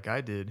Chapel like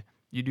I did,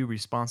 you do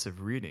responsive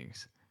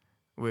readings,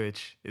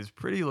 which is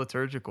pretty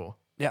liturgical.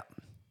 Yeah,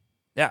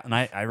 and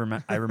I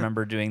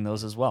remember doing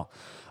those as well.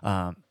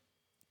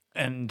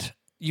 And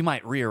you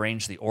might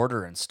rearrange the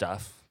order and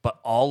stuff, but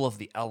all of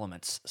the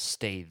elements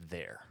stay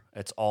there.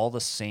 It's all the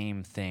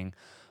same thing.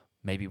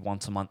 Maybe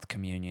once a month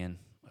communion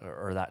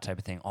or that type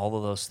of thing. All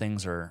of those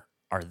things are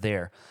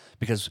there,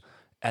 because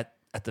at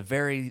the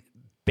very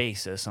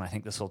basis, and I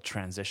think this will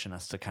transition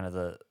us to kind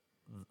of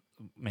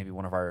maybe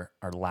one of our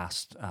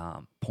last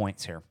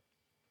points here,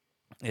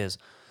 is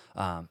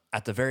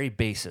at the very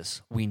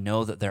basis, we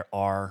know that there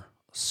are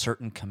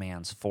certain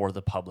commands for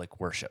the public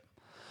worship.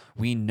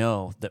 We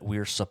know that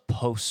we're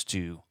supposed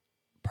to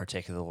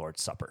partake of the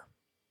Lord's Supper.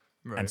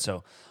 Right. And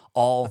so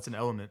that's an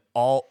element.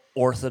 All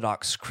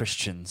Orthodox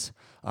Christians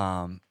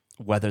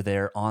whether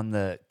they're on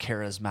the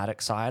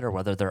charismatic side or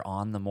whether they're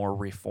on the more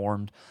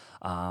reformed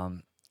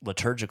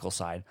liturgical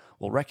side,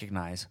 will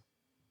recognize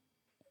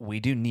we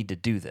do need to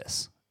do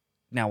this.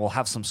 Now, we'll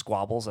have some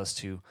squabbles as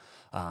to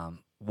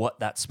what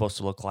that's supposed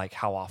to look like,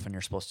 how often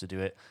you're supposed to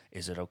do it.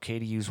 Is it okay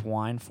to use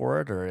wine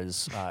for it, or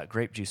is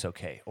grape juice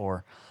okay?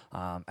 Or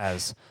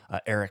as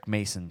Eric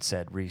Mason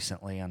said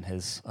recently on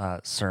his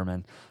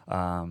sermon,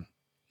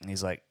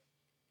 he's like,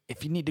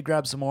 if you need to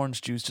grab some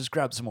orange juice, just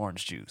grab some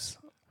orange juice.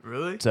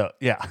 Really? So,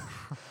 yeah,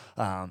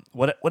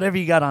 whatever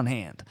you got on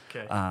hand.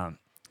 Okay.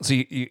 So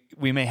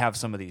we may have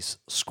some of these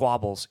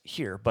squabbles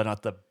here, but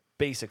at the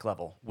basic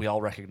level, we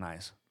all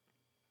recognize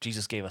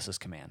Jesus gave us this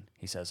command.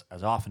 He says,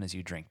 as often as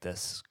you drink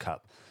this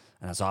cup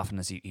and as often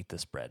as you eat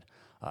this bread,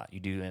 you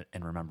do it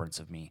in remembrance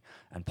of me.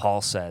 And Paul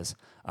says,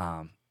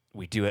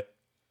 we do it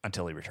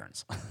until he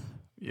returns.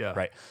 Yeah.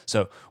 Right?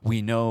 So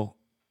we know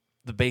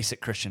the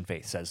basic Christian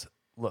faith says,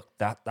 look,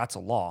 that's a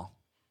law.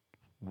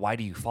 Why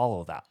do you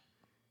follow that?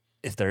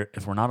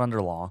 If we're not under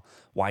law,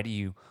 why do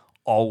you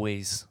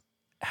always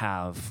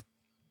have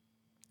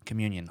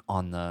communion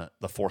on the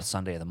fourth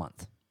Sunday of the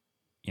month?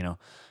 You know,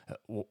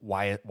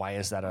 why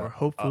is that Or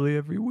hopefully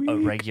every week.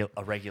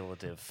 a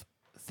regulative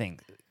thing?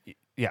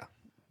 Yeah,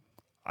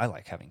 I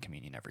like having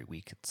communion every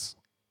week.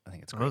 I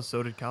think it's great. Oh,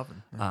 so did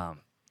Calvin. Yeah.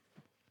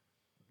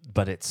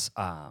 But it's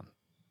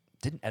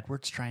didn't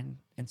Edwards try and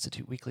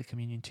institute weekly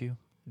communion too?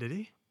 Did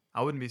he?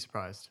 I wouldn't be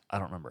surprised. I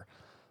don't remember.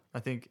 I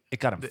think It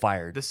got him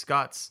fired. The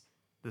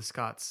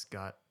Scots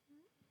got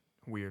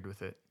weird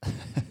with it.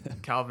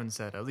 Calvin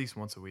said at least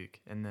once a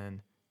week, and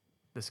then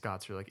the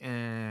Scots were like,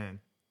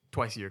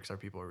 twice a year because our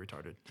people are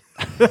retarded.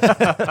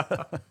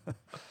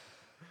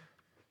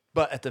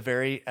 But at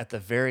the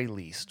very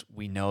least,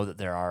 we know that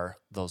there are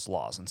those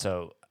laws, and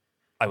so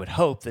I would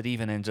hope that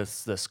even in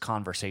just this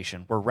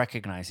conversation, we're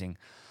recognizing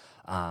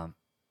that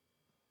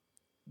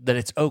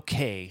it's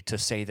okay to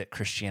say that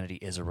Christianity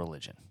is a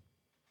religion,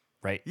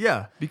 right?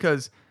 Yeah,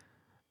 because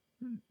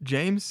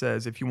James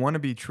says if you want to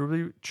be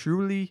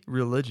truly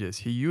religious,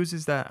 he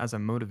uses that as a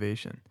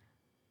motivation.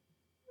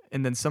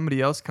 And then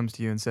somebody else comes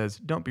to you and says,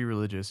 don't be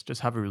religious,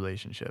 just have a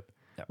relationship.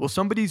 Yep. Well,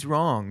 somebody's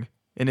wrong,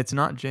 and it's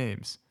not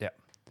James. Yeah.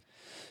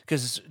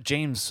 Because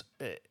James,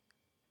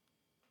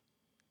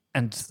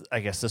 and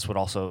I guess this would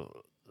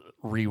also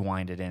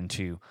rewind it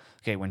into,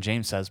 okay, when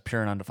James says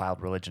pure and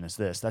undefiled religion is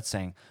this, that's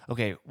saying,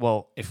 okay,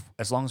 well,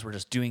 as long as we're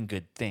just doing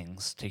good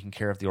things, taking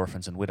care of the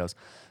orphans and widows,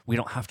 we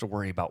don't have to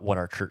worry about what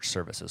our church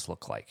services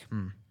look like.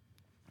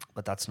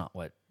 But that's not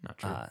what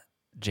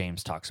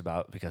James talks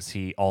about, because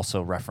he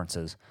also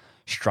references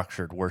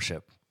structured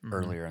worship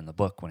earlier in the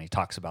book when he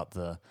talks about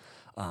the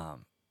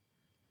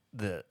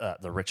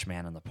rich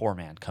man and the poor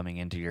man coming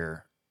into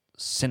your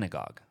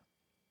synagogue.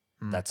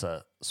 That's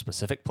a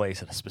specific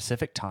place at a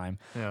specific time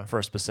for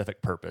a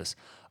specific purpose.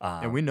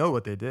 And we know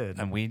what they did.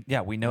 And we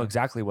know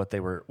exactly what they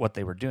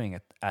were doing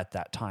at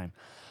that time.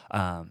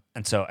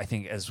 And so I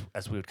think as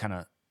we would kind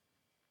of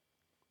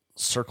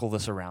circle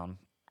this around,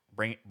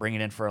 bring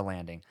it in for a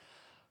landing,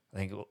 I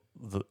think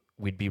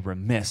we'd be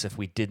remiss if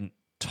we didn't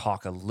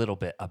talk a little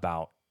bit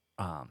about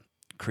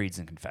creeds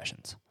and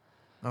confessions.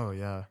 Oh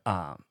yeah.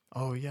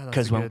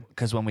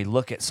 Because when we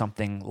look at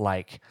something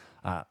like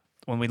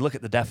when we look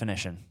at the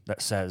definition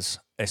that says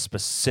a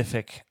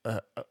specific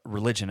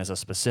religion is a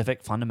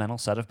specific fundamental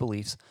set of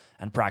beliefs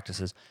and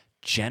practices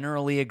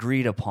generally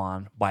agreed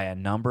upon by a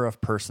number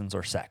of persons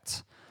or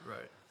sects.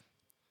 Right.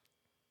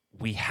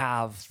 We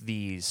have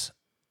these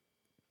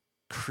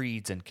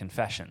creeds and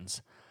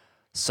confessions.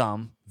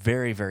 Some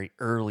very, very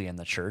early in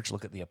the church.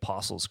 Look at the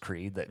Apostles'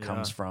 Creed that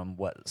comes from,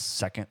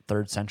 2nd,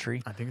 3rd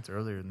century? I think it's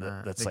earlier than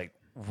that. That's like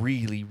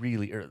really,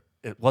 really early.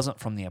 It wasn't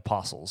from the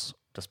Apostles,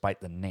 despite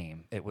the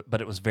name,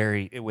 but it was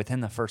within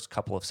the first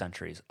couple of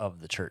centuries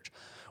of the church.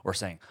 We're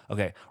saying,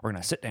 okay, we're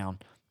going to sit down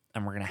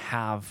and we're going to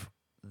have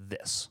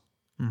this.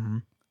 Mm-hmm.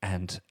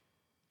 And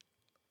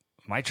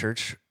my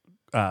church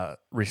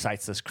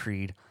recites this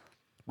creed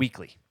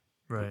weekly.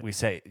 Right. We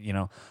say,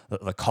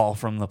 the call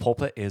from the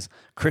pulpit is,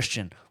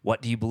 Christian,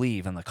 what do you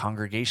believe? And the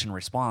congregation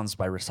responds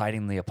by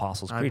reciting the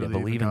Apostles' Creed. I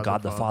believe in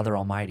God the Father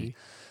Almighty.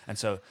 And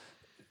so,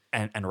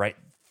 and right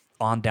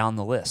on down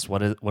the list, what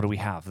do we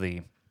have?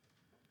 The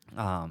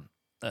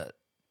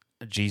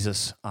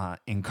Jesus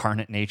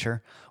incarnate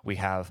nature. We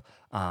have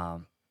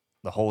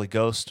the Holy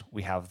Ghost.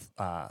 We have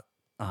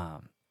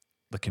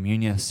the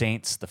communion of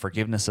saints, the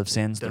forgiveness of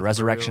sins, the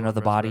resurrection of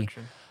the body.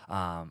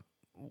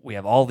 We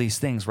have all these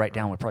things right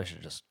down. We probably should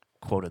have just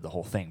quoted the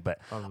whole thing, but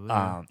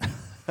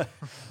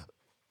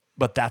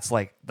but that's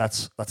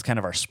kind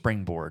of our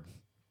springboard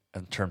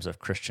in terms of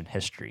Christian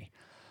history.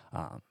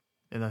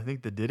 And I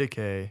think the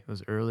Didache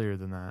was earlier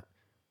than that.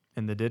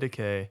 And the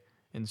Didache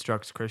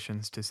instructs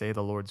Christians to say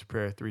the Lord's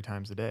Prayer 3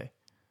 times a day.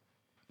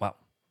 Wow.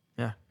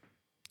 Yeah.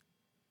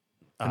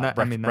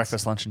 And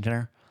breakfast, lunch, and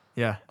dinner.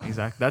 Yeah,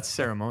 exactly. That's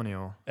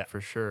ceremonial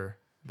for sure.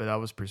 But that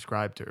was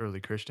prescribed to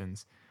early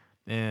Christians.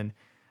 And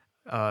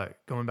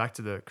going back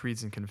to the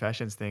creeds and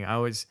confessions thing, I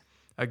always,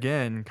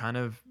 again, kind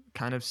of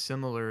kind of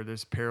similar.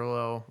 There's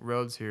parallel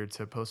roads here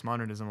to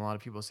postmodernism. A lot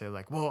of people say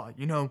like, well,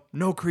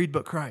 no creed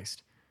but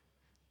Christ.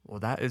 Well,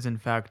 that is in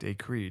fact a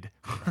creed.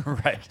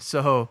 Right.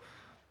 So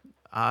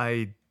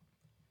I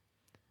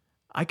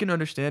can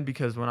understand,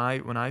 because when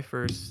I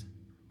first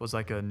was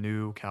like a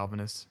new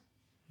Calvinist,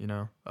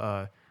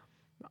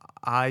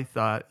 I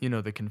thought,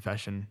 the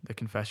confession, the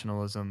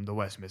confessionalism, the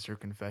Westminster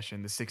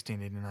Confession, the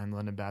 1689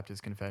 London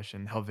Baptist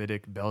Confession,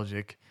 Helvetic,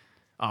 Belgic,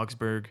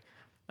 Augsburg,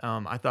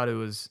 I thought it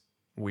was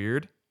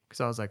weird,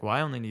 because I was like, well,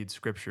 I only need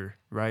scripture,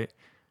 right?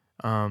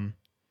 I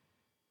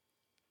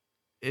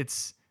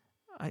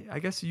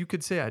guess you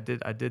could say I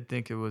did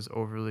think it was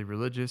overly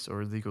religious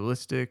or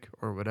legalistic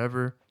or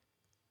whatever,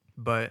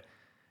 but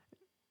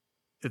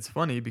it's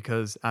funny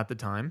because at the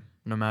time,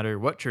 no matter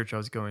what church I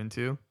was going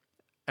to,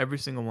 every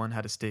single one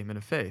had a statement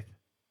of faith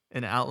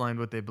and it outlined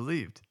what they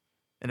believed,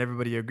 and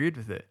everybody agreed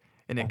with it.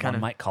 And it One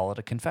might call it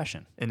a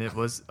confession. And it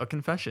was a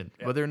confession.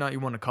 Yeah. Whether or not you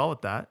want to call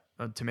it that,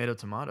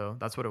 tomato,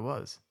 that's what it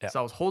was. Yeah. So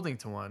I was holding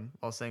to one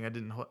while saying I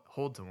didn't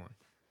hold to one.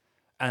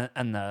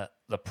 And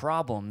the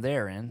problem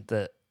therein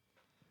that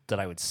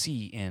I would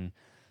see in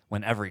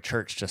when every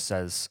church just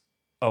says,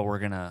 oh, we're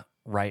going to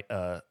write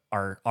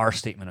our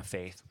statement of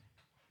faith.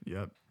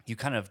 Yep. You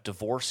kind of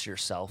divorce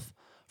yourself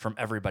from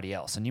everybody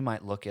else. And you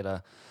might look at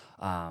a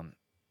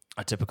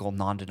typical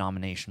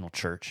non-denominational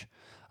church,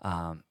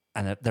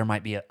 and there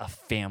might be a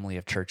family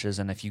of churches.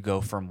 And if you go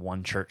from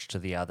one church to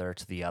the other,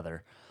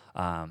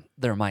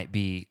 there might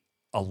be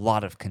a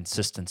lot of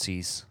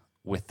consistencies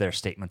with their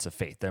statements of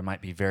faith. There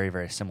might be very,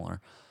 very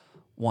similar.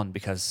 One,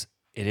 because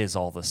it is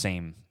all the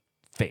same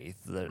faith.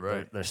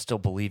 They're still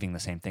believing the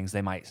same things.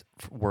 They might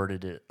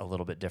worded it a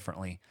little bit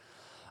differently.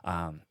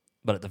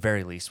 But at the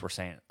very least, we're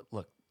saying,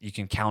 look, you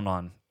can count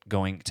on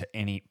going to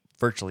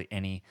virtually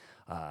any,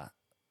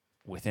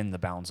 within the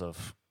bounds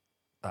of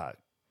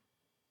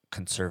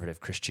conservative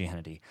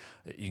Christianity.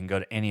 You can go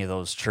to any of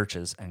those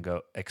churches and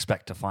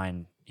expect to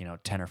find,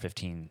 10 or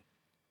 15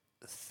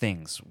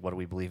 things. What do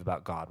we believe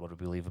about God? What do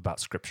we believe about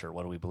Scripture?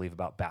 What do we believe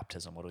about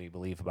baptism? What do we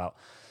believe about,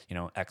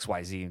 X,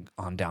 Y, Z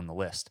on down the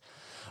list?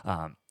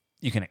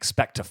 You can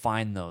expect to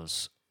find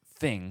those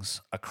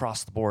things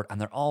across the board, and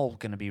they're all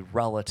going to be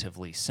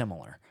relatively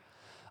similar.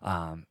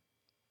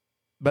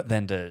 But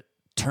then to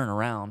turn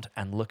around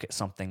and look at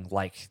something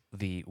like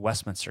the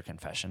Westminster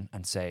Confession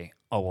and say,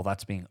 oh, well,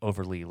 that's being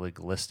overly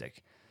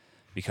legalistic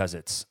because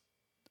it's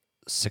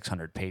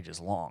 600 pages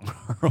long,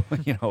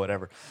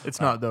 whatever. It's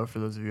not, though, for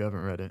those of you who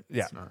haven't read it.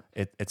 Yeah,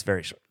 it's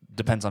very short.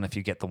 Depends on if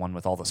you get the one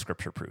with all the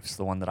scripture proofs.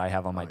 The one that I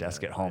have on my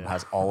desk at home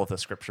has all of the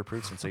scripture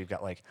proofs, and so you've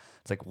got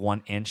it's like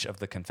 1 inch of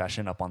the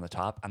confession up on the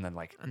top, and then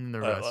and the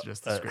rest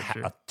just the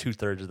scripture.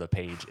 2/3 of the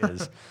page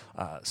is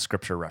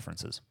scripture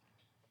references.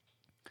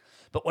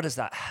 But what does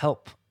that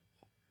help?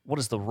 What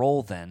is the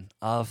role then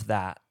of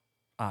that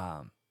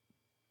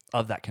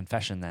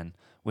confession then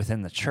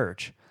within the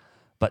church,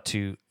 but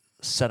to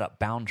set up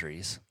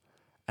boundaries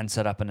and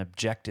set up an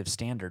objective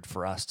standard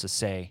for us to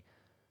say,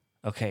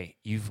 okay,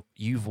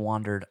 you've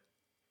wandered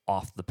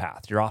off the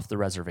path. You're off the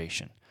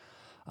reservation.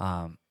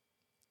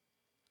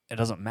 It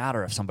doesn't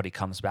matter if somebody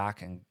comes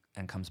back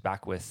and comes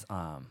back with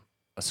a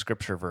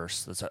scripture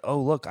verse that says, oh,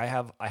 look, I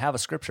have a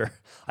scripture.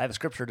 I have a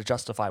scripture to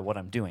justify what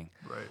I'm doing.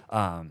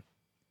 Right.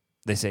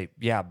 They say,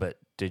 yeah, but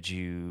did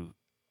you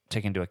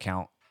take into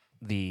account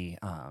the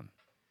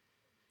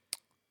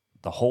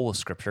whole of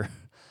Scripture,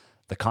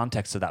 the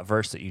context of that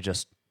verse that you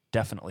just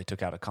definitely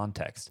took out of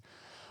context?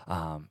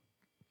 And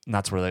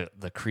that's where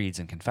the creeds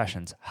and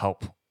confessions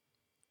help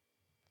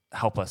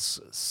us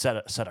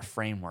set a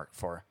framework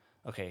for,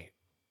 okay,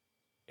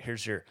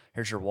 here's your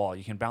wall.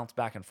 You can bounce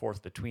back and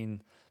forth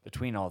between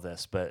all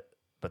this, but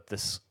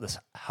this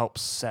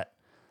helps set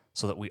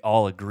so that we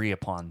all agree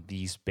upon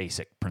these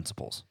basic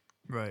principles.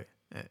 Right.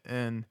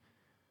 And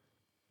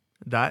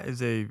that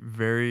is a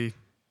very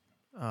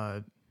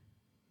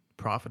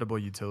profitable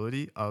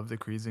utility of the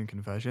creeds and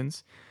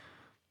confessions.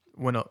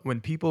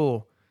 When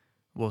people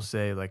will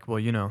say, like, well,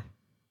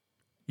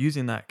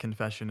 using that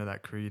confession or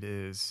that creed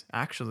is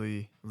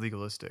actually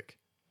legalistic,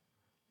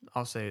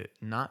 I'll say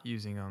not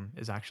using them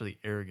is actually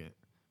arrogant,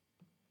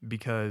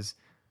 because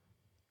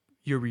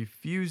you're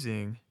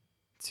refusing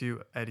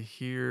to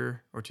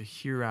adhere or to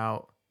hear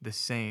out the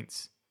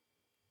saints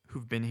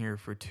who've been here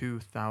for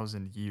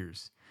 2,000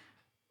 years.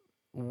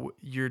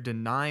 You're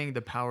denying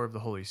the power of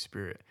the Holy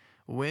Spirit.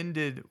 When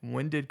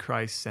did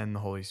Christ send the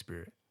Holy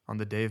Spirit? On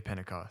the day of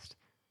Pentecost.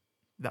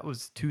 That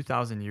was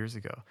 2,000 years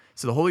ago.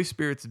 So the Holy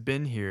Spirit's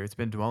been here. It's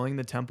been dwelling in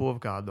the temple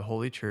of God, the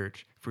Holy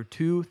Church, for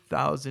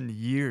 2,000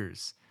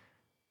 years.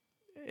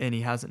 And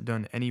he hasn't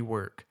done any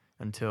work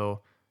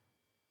until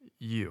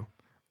you.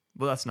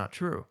 Well, that's not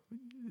true.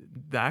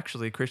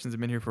 Actually, Christians have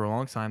been here for a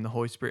long time. The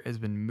Holy Spirit has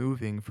been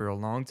moving for a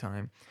long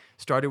time.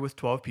 Started with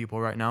 12 people.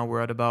 Right now,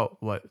 we're at about,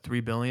 3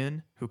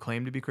 billion who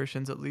claim to be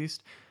Christians at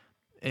least.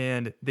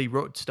 And they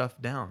wrote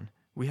stuff down.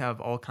 We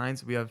have all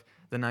kinds. We have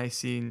the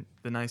Nicene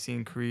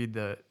Creed,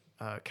 the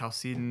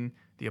Chalcedon,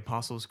 the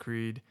Apostles'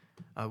 Creed.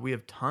 We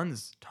have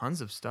tons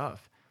of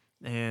stuff.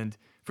 And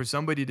for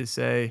somebody to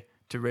say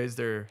to raise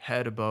their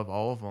head above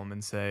all of them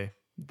and say,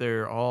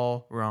 they're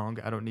all wrong,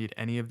 I don't need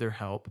any of their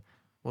help,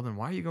 well, then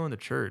why are you going to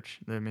church?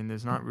 I mean,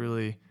 there's not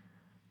really,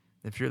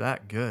 if you're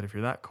that good, if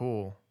you're that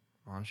cool,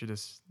 why don't you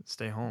just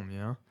stay home, you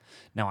know?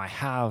 Now, I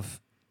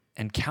have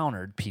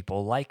encountered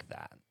people like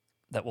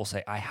that will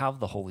say, I have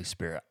the Holy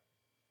Spirit.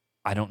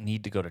 I don't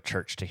need to go to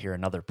church to hear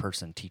another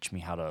person teach me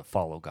how to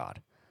follow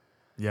God.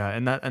 Yeah,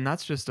 and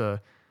that's just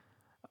a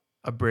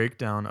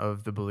breakdown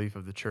of the belief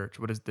of the church.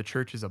 What is the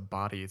church is a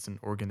body, it's an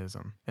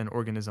organism. An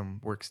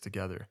organism works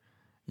together.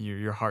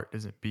 Your heart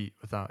doesn't beat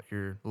without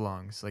your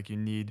lungs. Like, you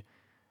need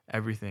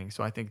everything.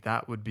 So I think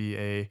that would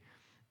be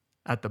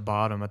at the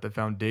bottom, at the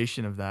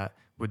foundation of that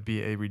would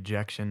be a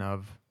rejection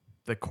of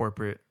the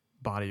corporate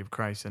body of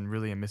Christ and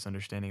really a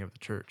misunderstanding of the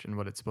church and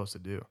what it's supposed to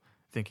do.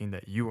 Thinking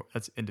that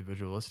that's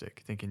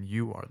individualistic, thinking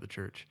you are the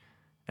church.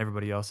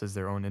 Everybody else is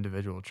their own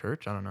individual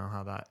church. I don't know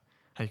how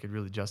you could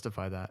really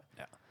justify that.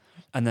 Yeah.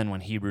 And then when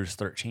Hebrews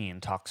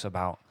 13 talks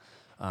about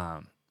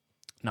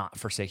not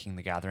forsaking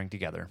the gathering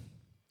together,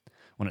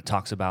 when it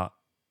talks about,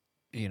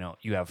 you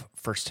have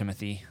 1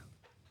 Timothy,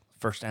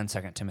 1st and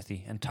 2nd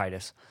Timothy, and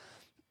Titus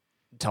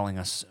telling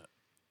us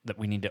that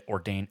we need to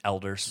ordain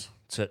elders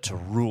to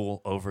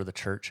rule over the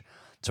church,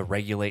 to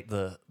regulate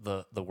the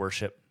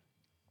worship.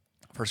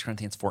 1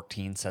 Corinthians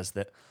 14 says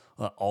that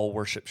all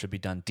worship should be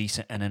done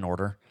decent and in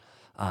order.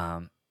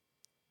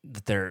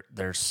 That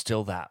there's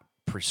still that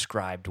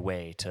prescribed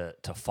way to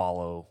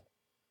follow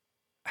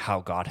how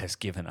God has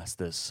given us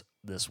this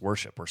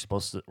worship. We're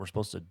supposed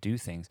to do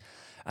things,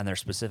 and there's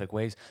specific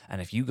ways.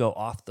 And if you go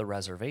off the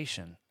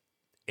reservation,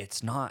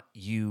 it's not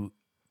you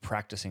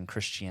practicing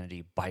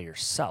Christianity by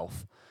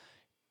yourself,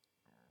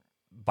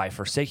 by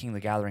forsaking the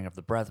gathering of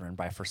the brethren,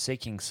 by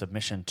forsaking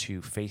submission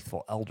to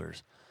faithful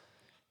elders.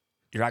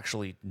 You're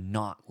actually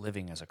not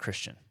living as a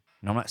Christian.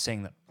 And I'm not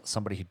saying that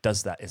somebody who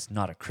does that is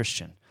not a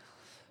Christian,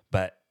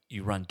 but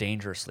you run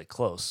dangerously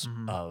close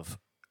of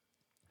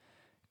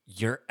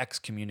you're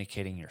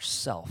excommunicating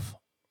yourself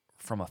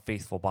from a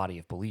faithful body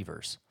of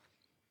believers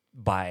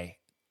by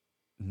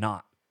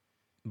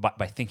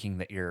thinking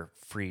that you're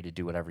free to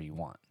do whatever you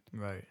want.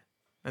 Right.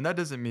 And that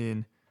doesn't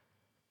mean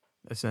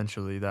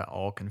essentially that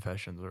all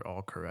confessions are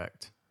all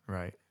correct,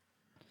 right?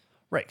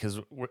 Right, because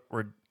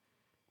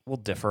we'll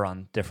differ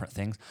on different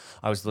things.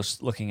 I was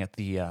just looking at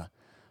the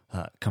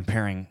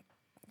comparing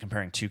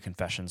two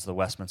confessions, the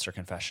Westminster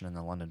Confession and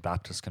the London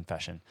Baptist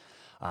Confession,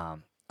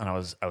 and I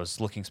was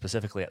looking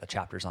specifically at the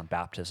chapters on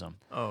baptism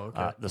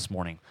this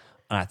morning,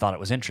 and I thought it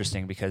was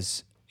interesting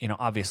because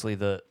obviously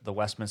the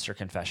Westminster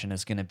Confession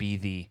is going to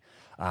be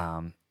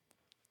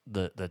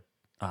the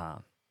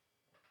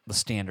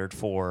standard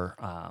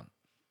for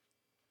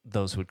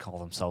those who would call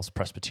themselves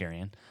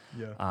Presbyterian.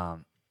 Yeah.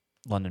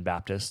 London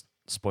Baptist,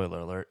 spoiler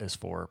alert, is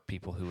for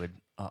people who would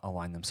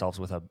align themselves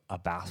with a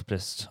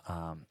Baptist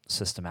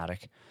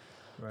systematic.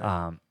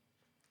 Right.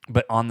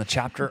 But on the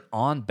chapter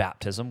on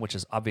baptism, which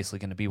is obviously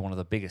going to be one of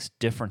the biggest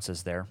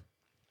differences there,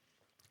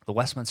 the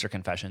Westminster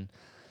Confession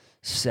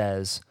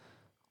says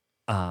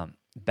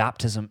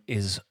baptism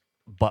is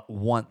but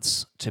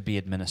once to be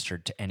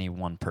administered to any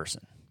one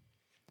person.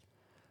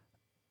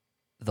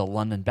 The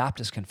London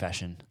Baptist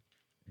Confession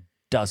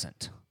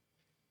doesn't.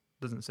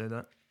 Doesn't say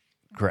that?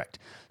 Correct.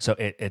 So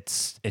it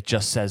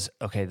just says,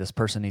 okay, this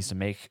person needs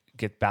to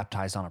get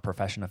baptized on a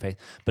profession of faith,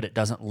 but it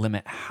doesn't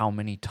limit how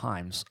many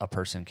times a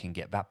person can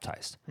get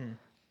baptized.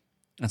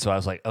 And so I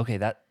was like, okay,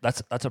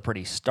 that's a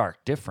pretty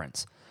stark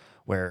difference,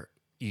 where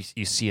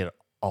you see it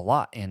a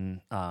lot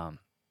in a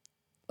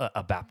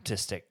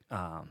Baptistic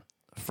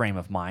frame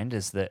of mind,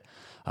 is that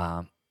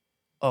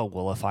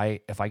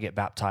if I get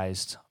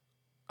baptized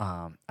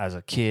as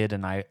a kid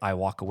and I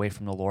walk away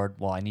from the Lord,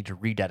 well, I need to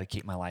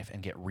rededicate my life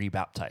and get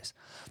rebaptized.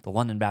 The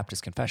London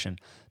Baptist Confession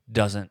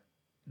doesn't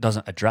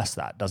address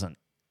that, doesn't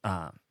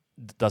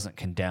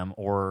condemn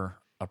or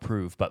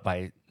approve, but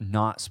by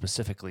not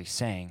specifically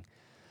saying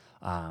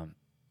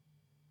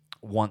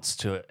once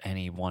to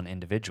any one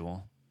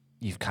individual,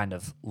 you've kind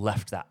of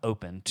left that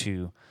open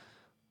to,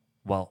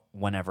 well,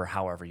 whenever,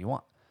 however you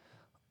want.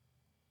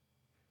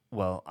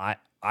 Well,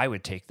 I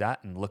would take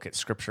that and look at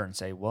Scripture and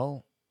say,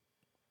 well,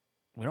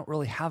 we don't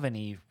really have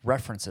any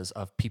references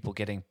of people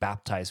getting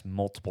baptized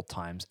multiple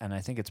times, and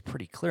I think it's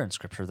pretty clear in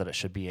Scripture that it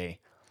should be a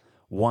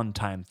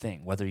one-time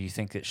thing, whether you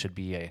think it should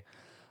be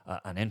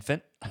an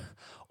infant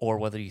or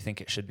whether you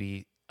think it should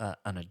be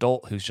an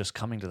adult who's just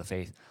coming to the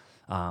faith.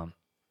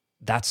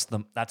 That's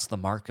the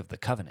mark of the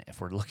covenant.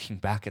 If we're looking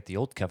back at the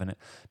old covenant,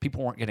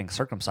 people weren't getting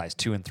circumcised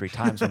 2 and 3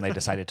 times when they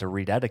decided to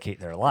rededicate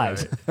their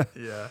lives. Right.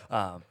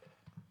 Yeah.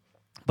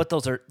 But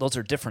those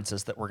are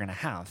differences that we're going to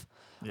have.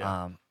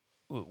 Yeah.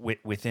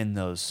 Within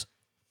those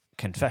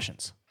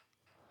confessions.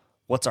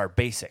 What's our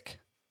basic?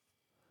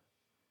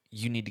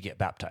 You need to get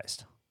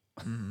baptized.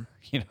 We're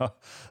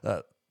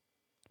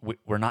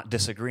not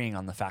disagreeing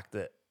on the fact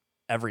that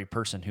every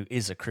person who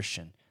is a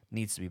Christian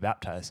needs to be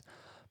baptized,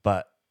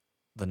 but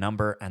the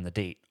number and the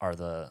date are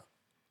the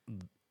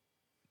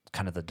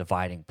kind of the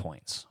dividing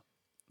points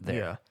there.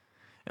 Yeah.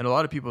 And a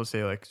lot of people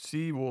say, like,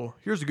 see, well,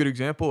 here's a good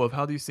example of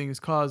how these things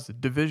cause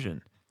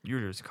division.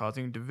 You're just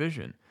causing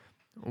division.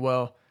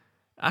 Well,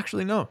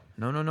 actually, no.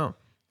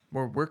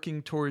 We're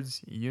working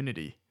towards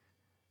unity.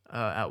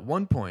 At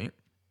one point,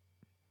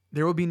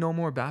 there will be no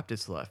more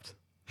Baptists left.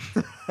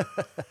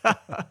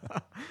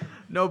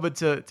 No, but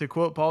to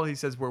quote Paul, he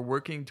says we're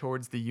working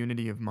towards the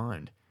unity of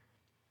mind.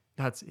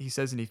 He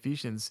says in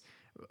Ephesians,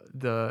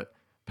 the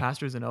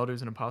pastors and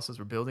elders and apostles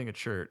were building a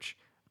church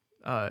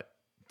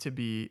to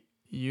be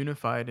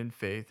unified in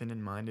faith and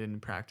in mind and in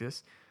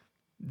practice.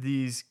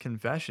 These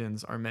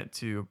confessions are meant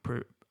to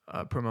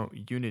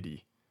promote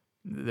unity.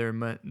 They're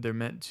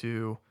meant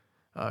to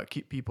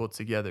keep people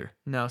together.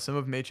 Now, some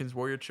of Machen's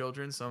warrior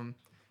children, some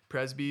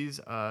Presbys,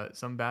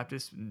 some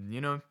Baptists,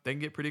 they can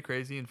get pretty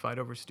crazy and fight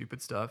over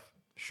stupid stuff,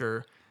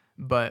 sure.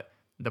 But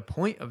the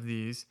point of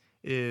these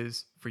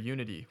is for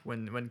unity.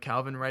 When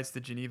Calvin writes the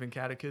Genevan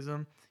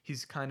Catechism,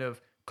 he's kind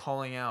of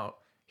calling out,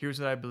 here's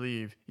what I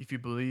believe. If you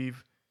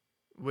believe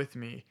with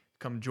me,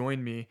 come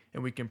join me,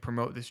 and we can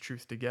promote this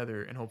truth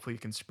together, and hopefully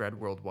it can spread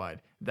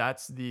worldwide.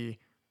 That's the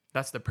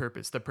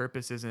purpose. The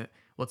purpose isn't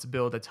let's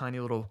build a tiny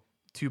little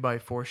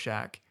 2x4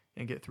 shack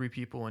and get 3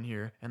 people in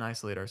here and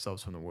isolate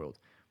ourselves from the world.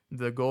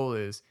 The goal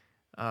is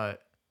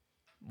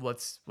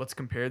let's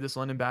compare this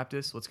London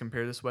Baptist, let's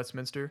compare this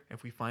Westminster.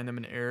 If we find them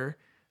in error,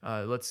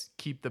 let's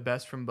keep the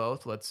best from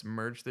both. Let's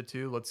merge the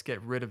two. Let's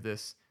get rid of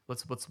this.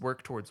 Let's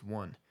work towards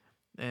one.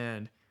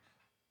 And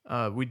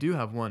we do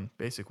have one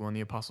basic one,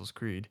 the Apostles'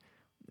 Creed.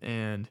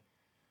 And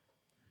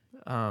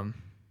I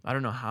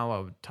don't know how I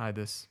would tie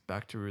this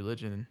back to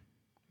religion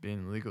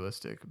being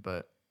legalistic,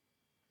 but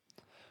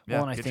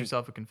yeah, get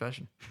yourself a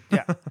confession.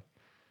 Yeah.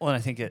 Well, and I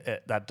think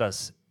that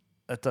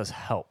does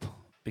help,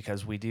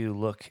 because we do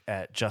look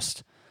at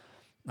just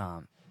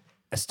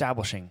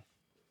establishing,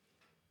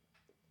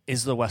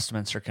 is the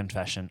Westminster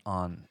Confession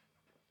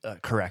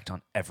correct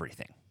on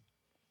everything?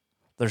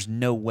 There's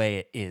no way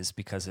it is,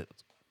 because it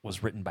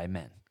was written by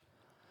men.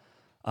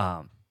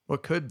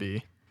 What could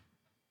be?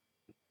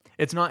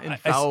 It's not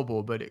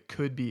infallible, but it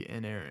could be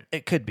inerrant.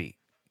 It could be,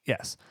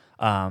 yes.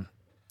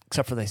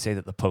 Except for they say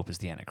that the Pope is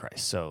the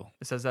Antichrist. So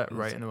it says that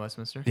right in the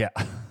Westminster? Yeah.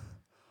 Well,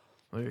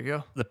 there you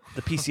go. The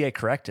PCA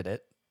corrected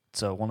it.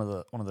 So one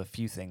of the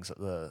few things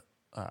that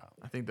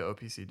I think the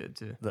OPC did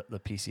too. The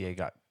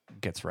PCA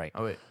gets right.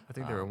 Oh wait, I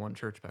think they were one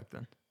church back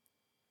then.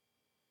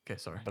 Okay,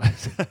 sorry.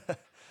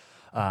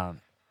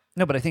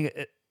 No, but I think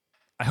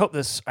I hope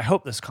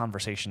this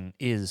conversation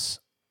is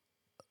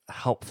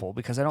helpful,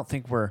 because I don't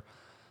think we're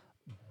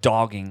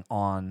dogging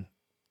on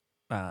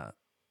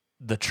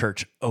the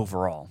church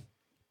overall,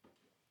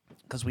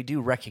 because we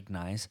do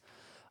recognize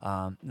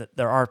that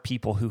there are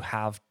people who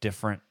have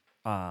different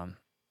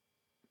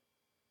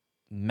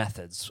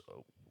methods,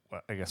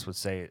 I guess would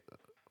say,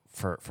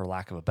 for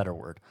lack of a better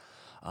word,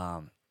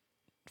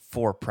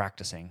 for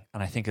practicing.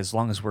 And I think as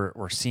long as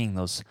we're seeing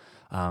those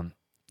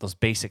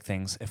basic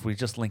things, if we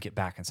just link it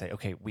back and say,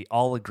 okay, we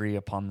all agree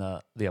upon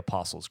the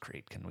Apostles'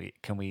 Creed.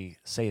 Can we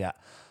say that?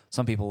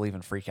 Some people will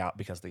even freak out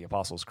because the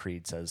Apostles'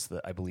 Creed says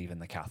that I believe in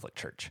the Catholic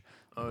Church.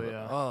 Oh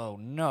yeah. Oh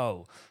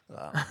no.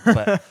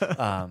 But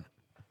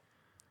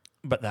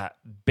that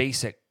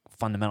basic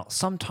fundamental.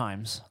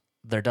 Sometimes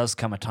there does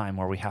come a time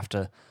where we have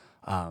to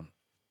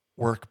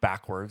work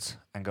backwards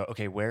and go,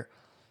 okay, where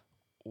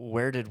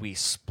did we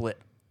split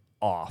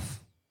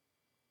off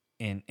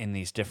in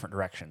these different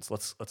directions?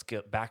 Let's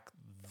get back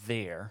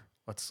there.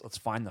 Let's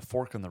find the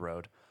fork in the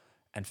road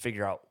and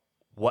figure out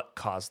what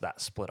caused that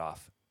split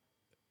off,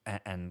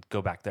 and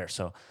go back there.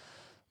 So,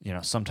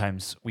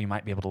 sometimes we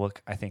might be able to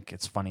look. I think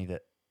it's funny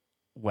that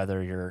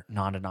whether you're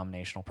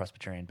non-denominational,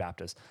 Presbyterian,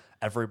 Baptist,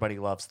 everybody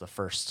loves the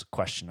first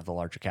question of the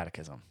larger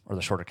catechism, or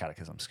the shorter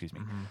catechism, excuse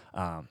me.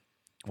 Mm-hmm.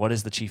 What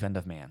is the chief end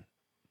of man?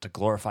 To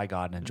glorify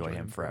God and enjoy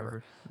him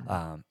forever.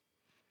 Mm-hmm.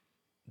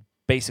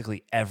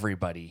 Basically,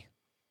 everybody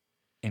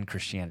in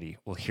Christianity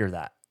will hear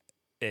that.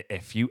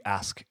 If you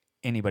ask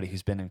anybody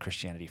who's been in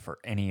Christianity for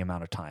any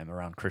amount of time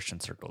around Christian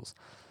circles,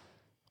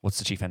 what's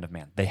the chief end of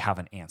man? They have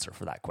an answer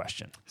for that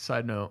question.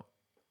 Side note,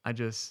 I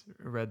just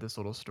read this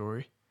little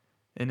story,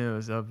 and it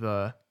was of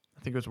I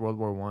think it was World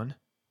War I,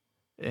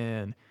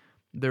 and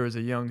there was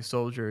a young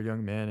soldier, a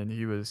young man, and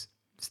he was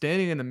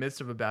standing in the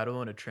midst of a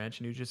battle in a trench,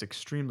 and he was just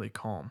extremely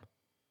calm.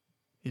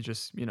 He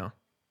just,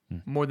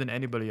 more than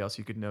anybody else,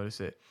 you could notice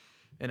it.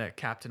 And a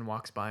captain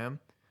walks by him,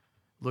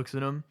 looks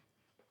at him,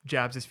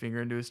 jabs his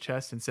finger into his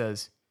chest, and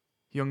says,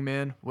 "Young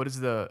man, what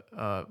is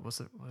what's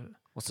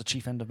the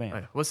chief end of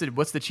man? What's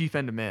the chief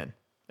end of man?"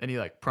 And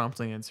he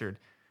promptly answered,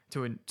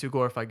 "To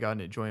glorify God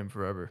and enjoy Him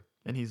forever."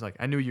 And he's like,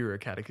 "I knew you were a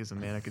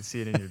catechism man. I could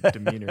see it in your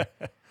demeanor."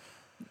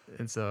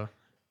 And so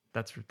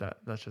that's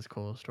just a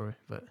cool story.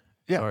 But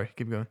yeah. Sorry,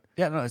 keep going.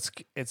 Yeah, no,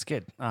 it's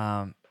good.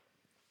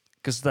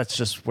 Because that's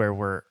just where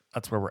we're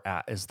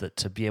at, is that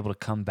to be able to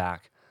come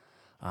back,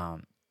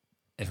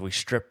 if we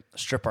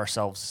strip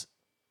ourselves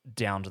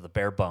down to the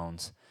bare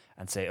bones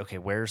and say, okay,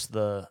 where was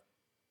the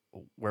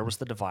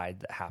divide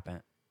that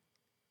happened?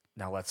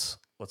 Now let's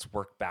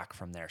work back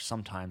from there.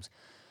 Sometimes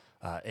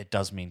it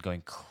does mean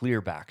going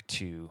clear back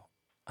to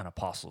an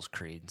Apostles'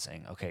 Creed and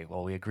saying, okay,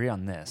 well, we agree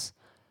on this.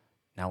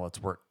 Now let's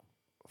work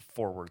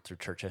forward through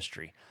church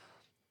history.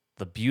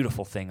 The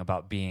beautiful thing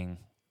about being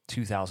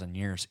 2,000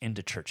 years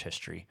into church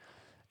history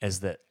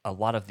is that a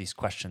lot of these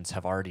questions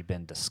have already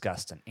been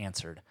discussed and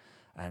answered.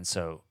 And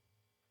so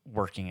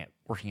working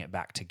it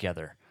back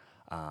together,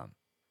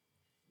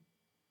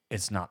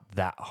 it's not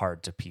that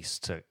hard to piece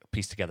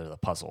together the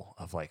puzzle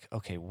of like,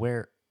 okay,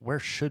 where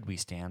should we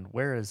stand?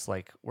 Where's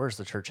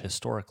the church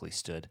historically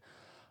stood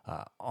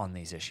on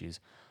these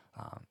issues?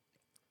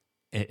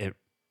 It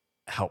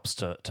helps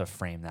to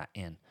frame that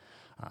in.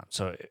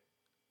 So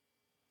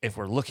if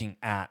we're looking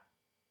at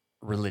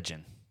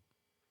religion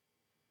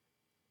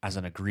as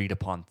an agreed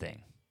upon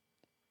thing,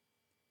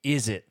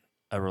 is it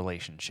a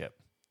relationship?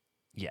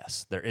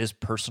 Yes, there is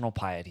personal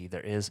piety.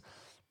 There is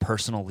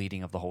personal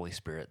leading of the Holy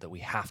Spirit that we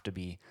have to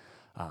be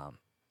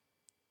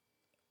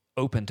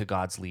open to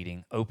God's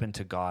leading, open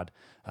to God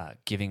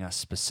giving us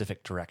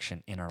specific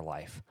direction in our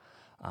life.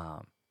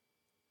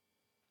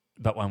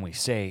 But when we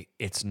say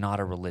it's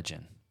not a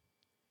religion,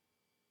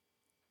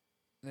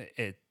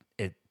 it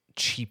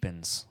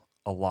cheapens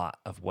a lot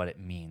of what it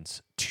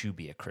means to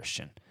be a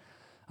Christian.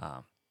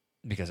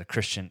 Because a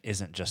Christian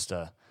isn't just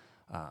a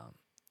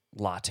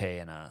latte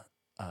and a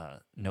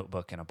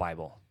notebook and a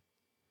Bible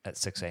at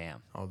 6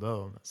 a.m.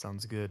 Although, that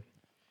sounds good.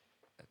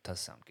 It does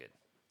sound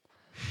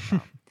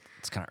good.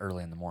 It's kind of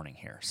early in the morning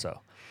here,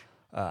 so.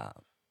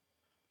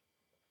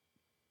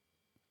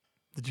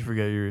 Did you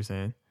forget what you were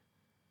saying?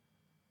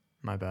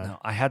 My bad. No,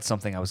 I had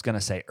something I was going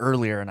to say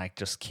earlier, and I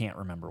just can't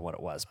remember what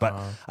it was. But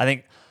I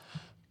think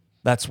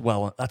that's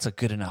a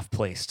good enough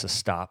place to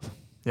stop.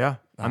 Yeah.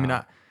 I mean,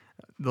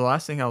 the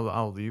last thing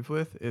I'll leave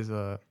with is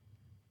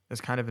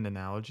kind of an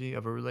analogy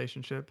of a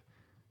relationship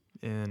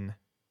in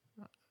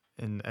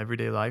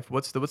everyday life.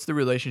 What's the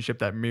relationship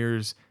that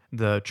mirrors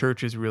the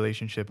church's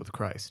relationship with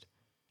Christ?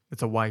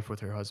 It's a wife with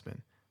her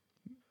husband.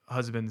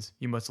 Husbands,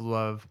 you must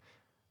love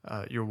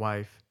your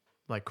wife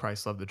like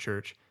Christ loved the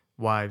church.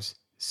 Wives,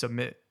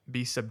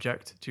 be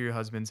subject to your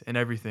husbands in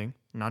everything,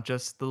 not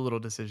just the little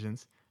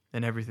decisions,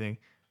 in everything,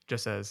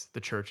 just as the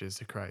church is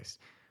to Christ.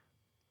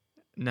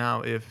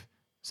 Now, if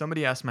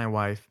somebody asked my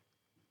wife,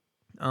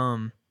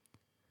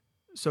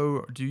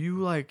 so do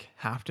you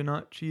have to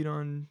not cheat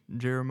on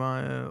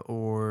Jeremiah,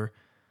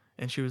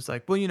 and she was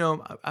like,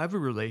 well, I have a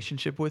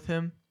relationship with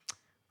him.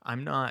 I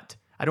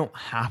don't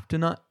have to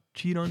not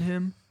cheat on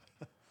him.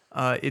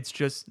 It's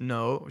just,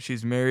 no,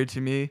 she's married to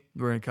me.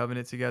 We're in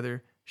covenant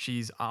together.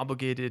 She's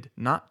obligated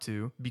not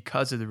to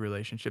because of the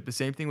relationship. The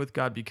same thing with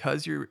God.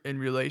 Because you're in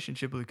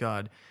relationship with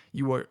God,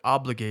 you are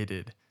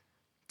obligated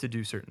to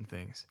do certain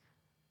things.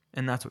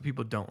 And that's what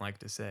people don't like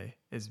to say.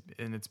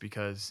 And it's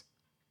because,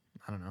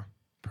 I don't know,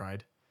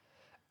 pride.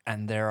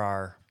 And there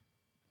are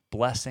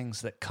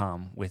blessings that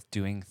come with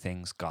doing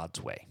things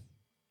God's way.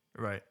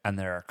 Right. And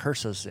there are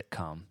curses that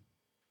come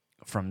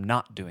from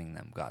not doing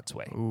them God's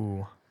way.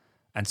 Ooh.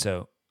 And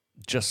so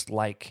just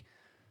like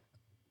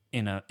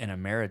in a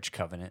marriage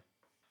covenant,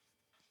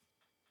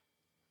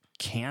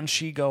 can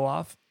she go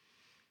off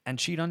and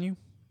cheat on you?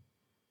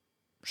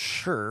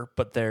 Sure,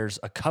 but there's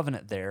a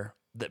covenant there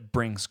that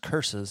brings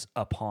curses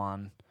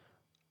upon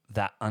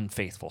that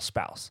unfaithful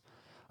spouse.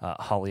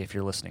 Holly, if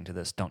you're listening to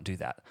this, don't do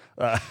that.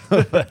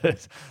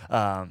 But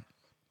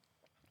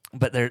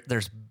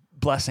there's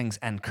blessings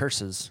and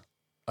curses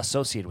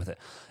associated with it.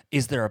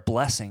 Is there a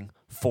blessing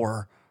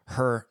for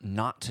her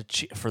not to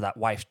cheat, for that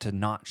wife to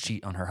not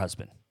cheat on her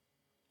husband?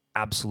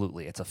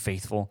 Absolutely. It's a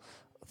faithful,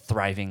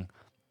 thriving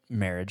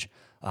marriage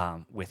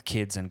with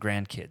kids and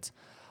grandkids.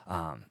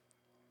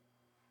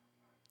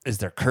 Is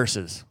there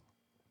curses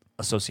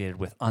associated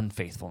with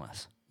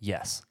unfaithfulness?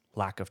 Yes.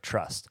 Lack of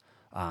trust.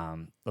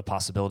 The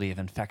possibility of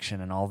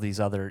infection and all these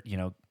other,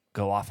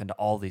 go off into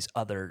all these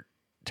other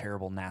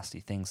terrible, nasty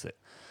things that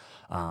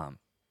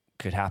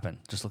could happen.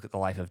 Just look at the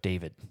life of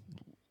David.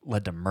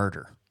 Led to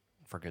murder,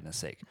 for goodness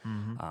sake.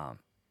 Mm-hmm.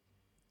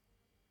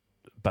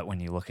 But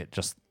when you look at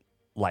just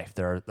life,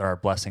 there are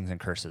blessings and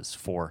curses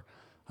for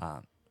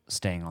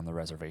staying on the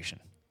reservation.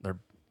 There are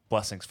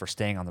blessings for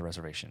staying on the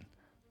reservation,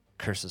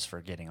 curses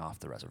for getting off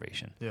the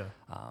reservation. Yeah.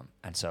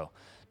 And so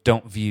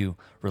don't view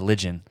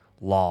religion,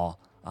 law,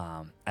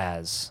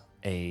 as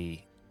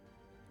a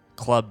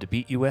club to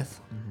beat you with,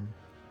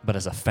 but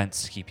as a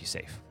fence to keep you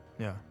safe.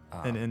 Yeah.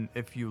 And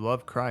if you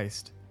love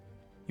Christ,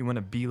 you want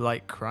to be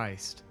like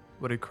Christ.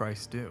 What did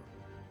Christ do?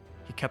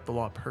 He kept the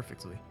law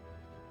perfectly.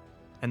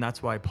 And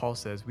that's why Paul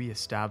says we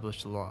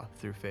establish the law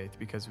through faith,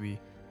 because we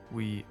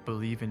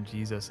believe in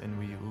Jesus and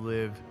we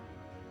live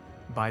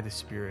by the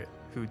Spirit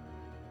who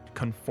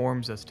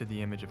conforms us to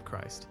the image of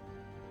Christ.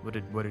 What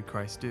did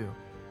Christ do?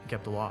 He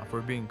kept the law. If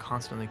we're being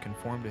constantly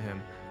conformed to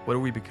him, what are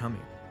we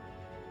becoming?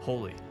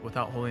 Holy.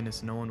 Without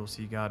holiness, no one will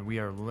see God. We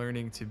are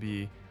learning to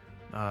be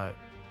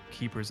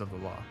keepers of the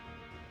law.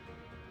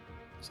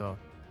 So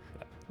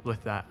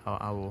with that,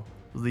 I will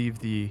leave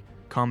the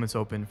comments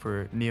open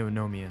for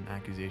neo-nomian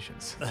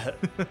accusations.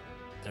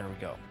 There we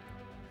go.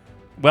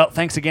 Well,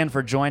 thanks again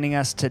for joining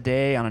us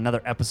today on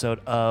another episode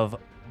of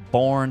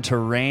Born to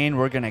Reign.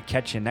 We're going to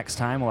catch you next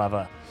time. We'll have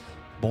a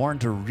Born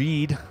to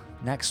Read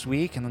next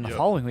week, and then the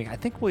following week, I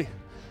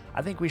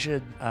I think we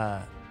should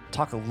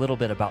talk a little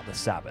bit about the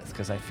Sabbath,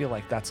 because I feel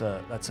like that's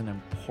an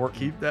important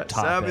Keep that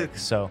topic. Sabbath.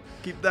 So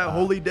Keep that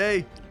holy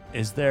day.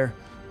 is there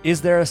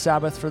a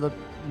Sabbath for the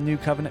new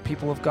covenant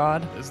people of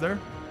God, Is there?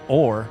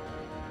 or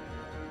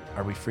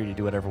are we free to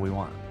do whatever we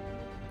want?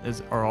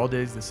 Are all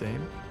days the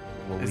same?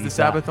 We'll Is leave the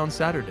Sabbath on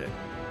Saturday?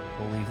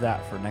 We'll leave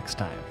that for next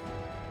time.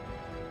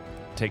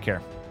 Take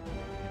care.